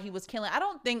why he was killing. I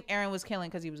don't think Aaron was killing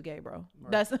because he was gay, bro.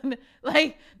 Right. That's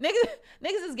like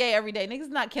niggas is gay every day. Niggas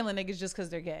not killing niggas just because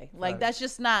they're gay. Like, right. That's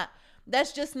just not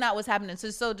what's happening.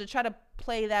 So to try to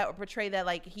play that or portray that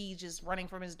like he's just running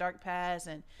from his dark past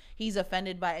and he's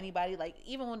offended by anybody, like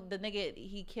even when the nigga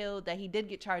he killed that he did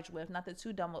get charged with, not the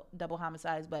 2 double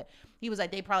homicides, but he was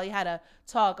like they probably had a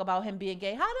talk about him being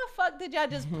gay. How the fuck did y'all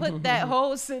just put that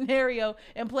whole scenario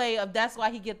in play of that's why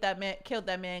he killed that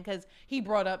man because he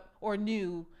brought up or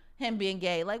knew him being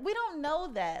gay? Like, we don't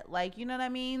know that. Like, you know what I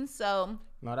mean? So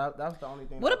no, that's the only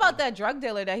thing. What about that drug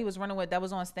dealer that he was running with that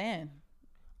was on Stan?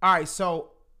 All right,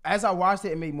 so as I watched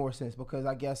it made more sense because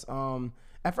I guess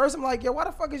at first I'm like, yo, why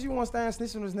the fuck is you on Stan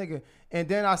snitching this nigga? And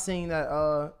then I seen that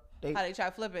how they try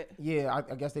to flip it. Yeah,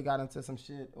 I guess they got into some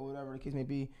shit or whatever the case may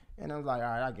be. And I was like, all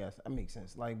right, I guess that makes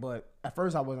sense. Like, but at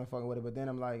first I wasn't fucking with it, but then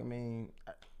I'm like, I mean,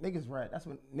 niggas rat. That's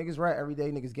what niggas rat every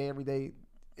day. Niggas gay every day.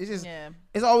 It's just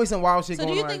it's always some wild shit going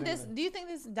on. So do you think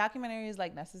this documentary is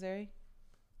like necessary?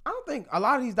 I don't think a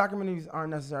lot of these documentaries aren't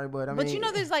necessary, but I mean, you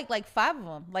know, there's like 5 of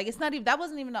them. Like, it's not even, that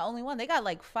wasn't even the only one. They got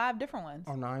like 5 different ones.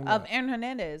 Oh, no, I ain't of Aaron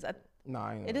Hernandez.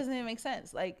 It doesn't even make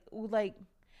sense. Like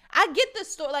I get the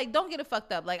story. Like, don't get it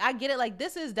fucked up. Like, I get it. Like,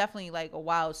 this is definitely like a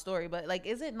wild story, but like,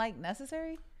 is it like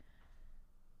necessary?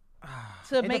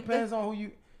 It depends on who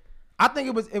you. I think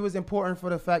it was important for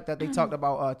the fact that they talked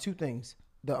about 2 things: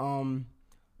 the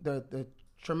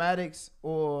traumatics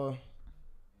or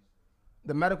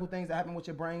the medical things that happen with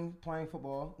your brain playing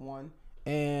football, 1.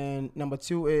 And number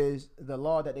 2 is the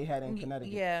law that they had in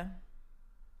Connecticut. Yeah.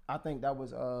 I think that was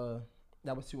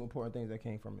 2 important things that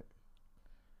came from it.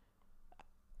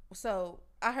 So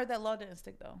I heard that law didn't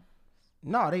stick though.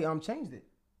 No, they changed it.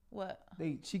 What?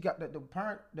 She got the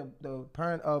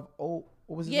parent of what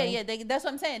was his name? Yeah, that's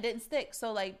what I'm saying. It didn't stick.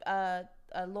 So like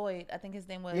Lloyd, I think his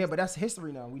name was. Yeah, but that's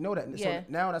history now. We know that. Yeah. So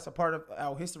now that's a part of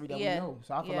our history that we know.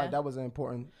 So I feel like that was an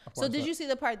important. So did you see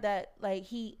the part that like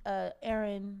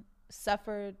Aaron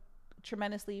suffered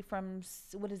tremendously from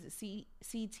what is it,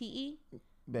 CTE?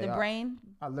 The brain.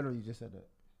 I literally just said that.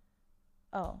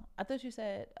 Oh, I thought you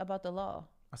said about the law.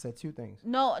 I said 2 things.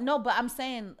 No, but I'm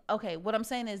saying, okay, what I'm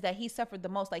saying is that he suffered the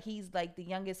most. Like, he's like the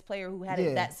youngest player who had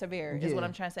it that severe is what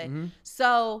I'm trying to say. Mm-hmm.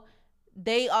 So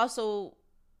they also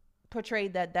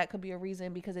portrayed that could be a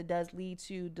reason because it does lead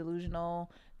to delusional,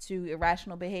 to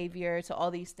irrational behavior, to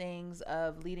all these things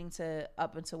of leading to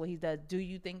up until what he does. Do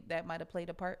you think that might have played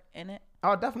a part in it?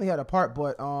 I definitely had a part,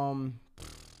 but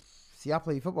see, I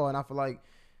played football and I feel like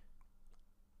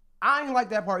I ain't like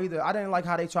that part either. I didn't like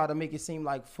how they tried to make it seem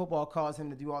like football caused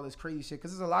him to do all this crazy shit.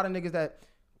 Because there's a lot of niggas that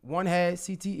one had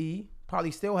CTE,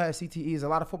 probably still has CTE. There's a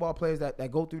lot of football players that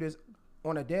go through this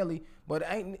on a daily, but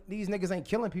these niggas ain't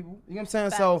killing people. You know what I'm saying?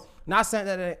 Facts. So not saying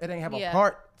that it ain't have a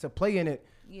part to play in it,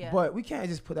 but we can't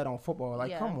just put that on football.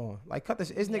 Like, come on. Like, cut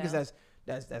this. It's niggas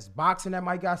that's boxing that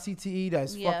might got CTE,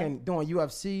 that's fucking doing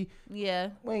UFC. Yeah.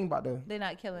 We ain't about to. They're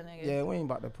not killing niggas. Yeah, we ain't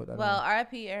about to put that on. Well,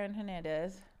 R.I.P. Aaron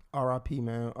Hernandez. R.I.P.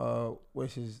 man.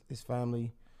 Wish his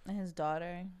family and his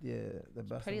daughter. Yeah, the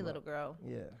best. Pretty little girl.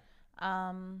 Yeah.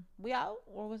 We out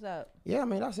or what's up? Yeah, I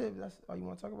mean that's it. That's all you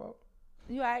want to talk about.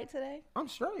 You all right today? I'm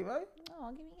straight, right?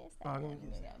 Oh, give me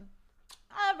a second.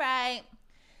 All right.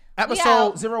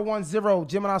 Episode 010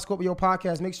 Gemini Scorpio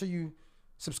podcast. Make sure you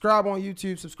subscribe on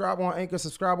YouTube, subscribe on Anchor,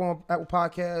 subscribe on Apple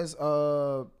Podcasts,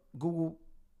 Google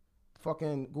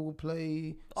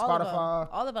Play, Spotify,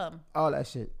 all of them, all that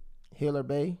shit. Healer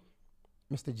Bay,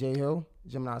 Mr. J Hill,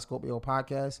 Gemini Scorpio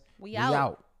podcast. We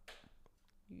out.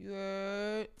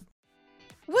 Yeah.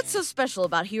 What's so special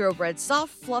about Hero Bread's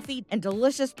soft, fluffy, and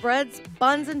delicious breads,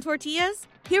 buns, and tortillas?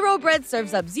 Hero Bread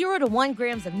serves up 0 to 1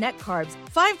 grams of net carbs,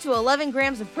 5 to 11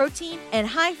 grams of protein, and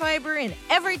high fiber in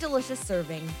every delicious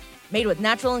serving. Made with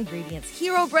natural ingredients,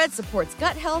 Hero Bread supports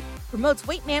gut health, promotes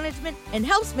weight management, and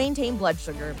helps maintain blood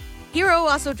sugar. Hero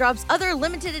also drops other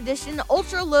limited edition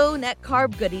ultra-low net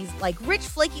carb goodies like rich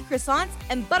flaky croissants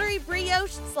and buttery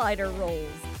brioche slider rolls.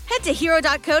 Head to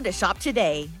hero.co to shop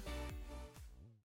today.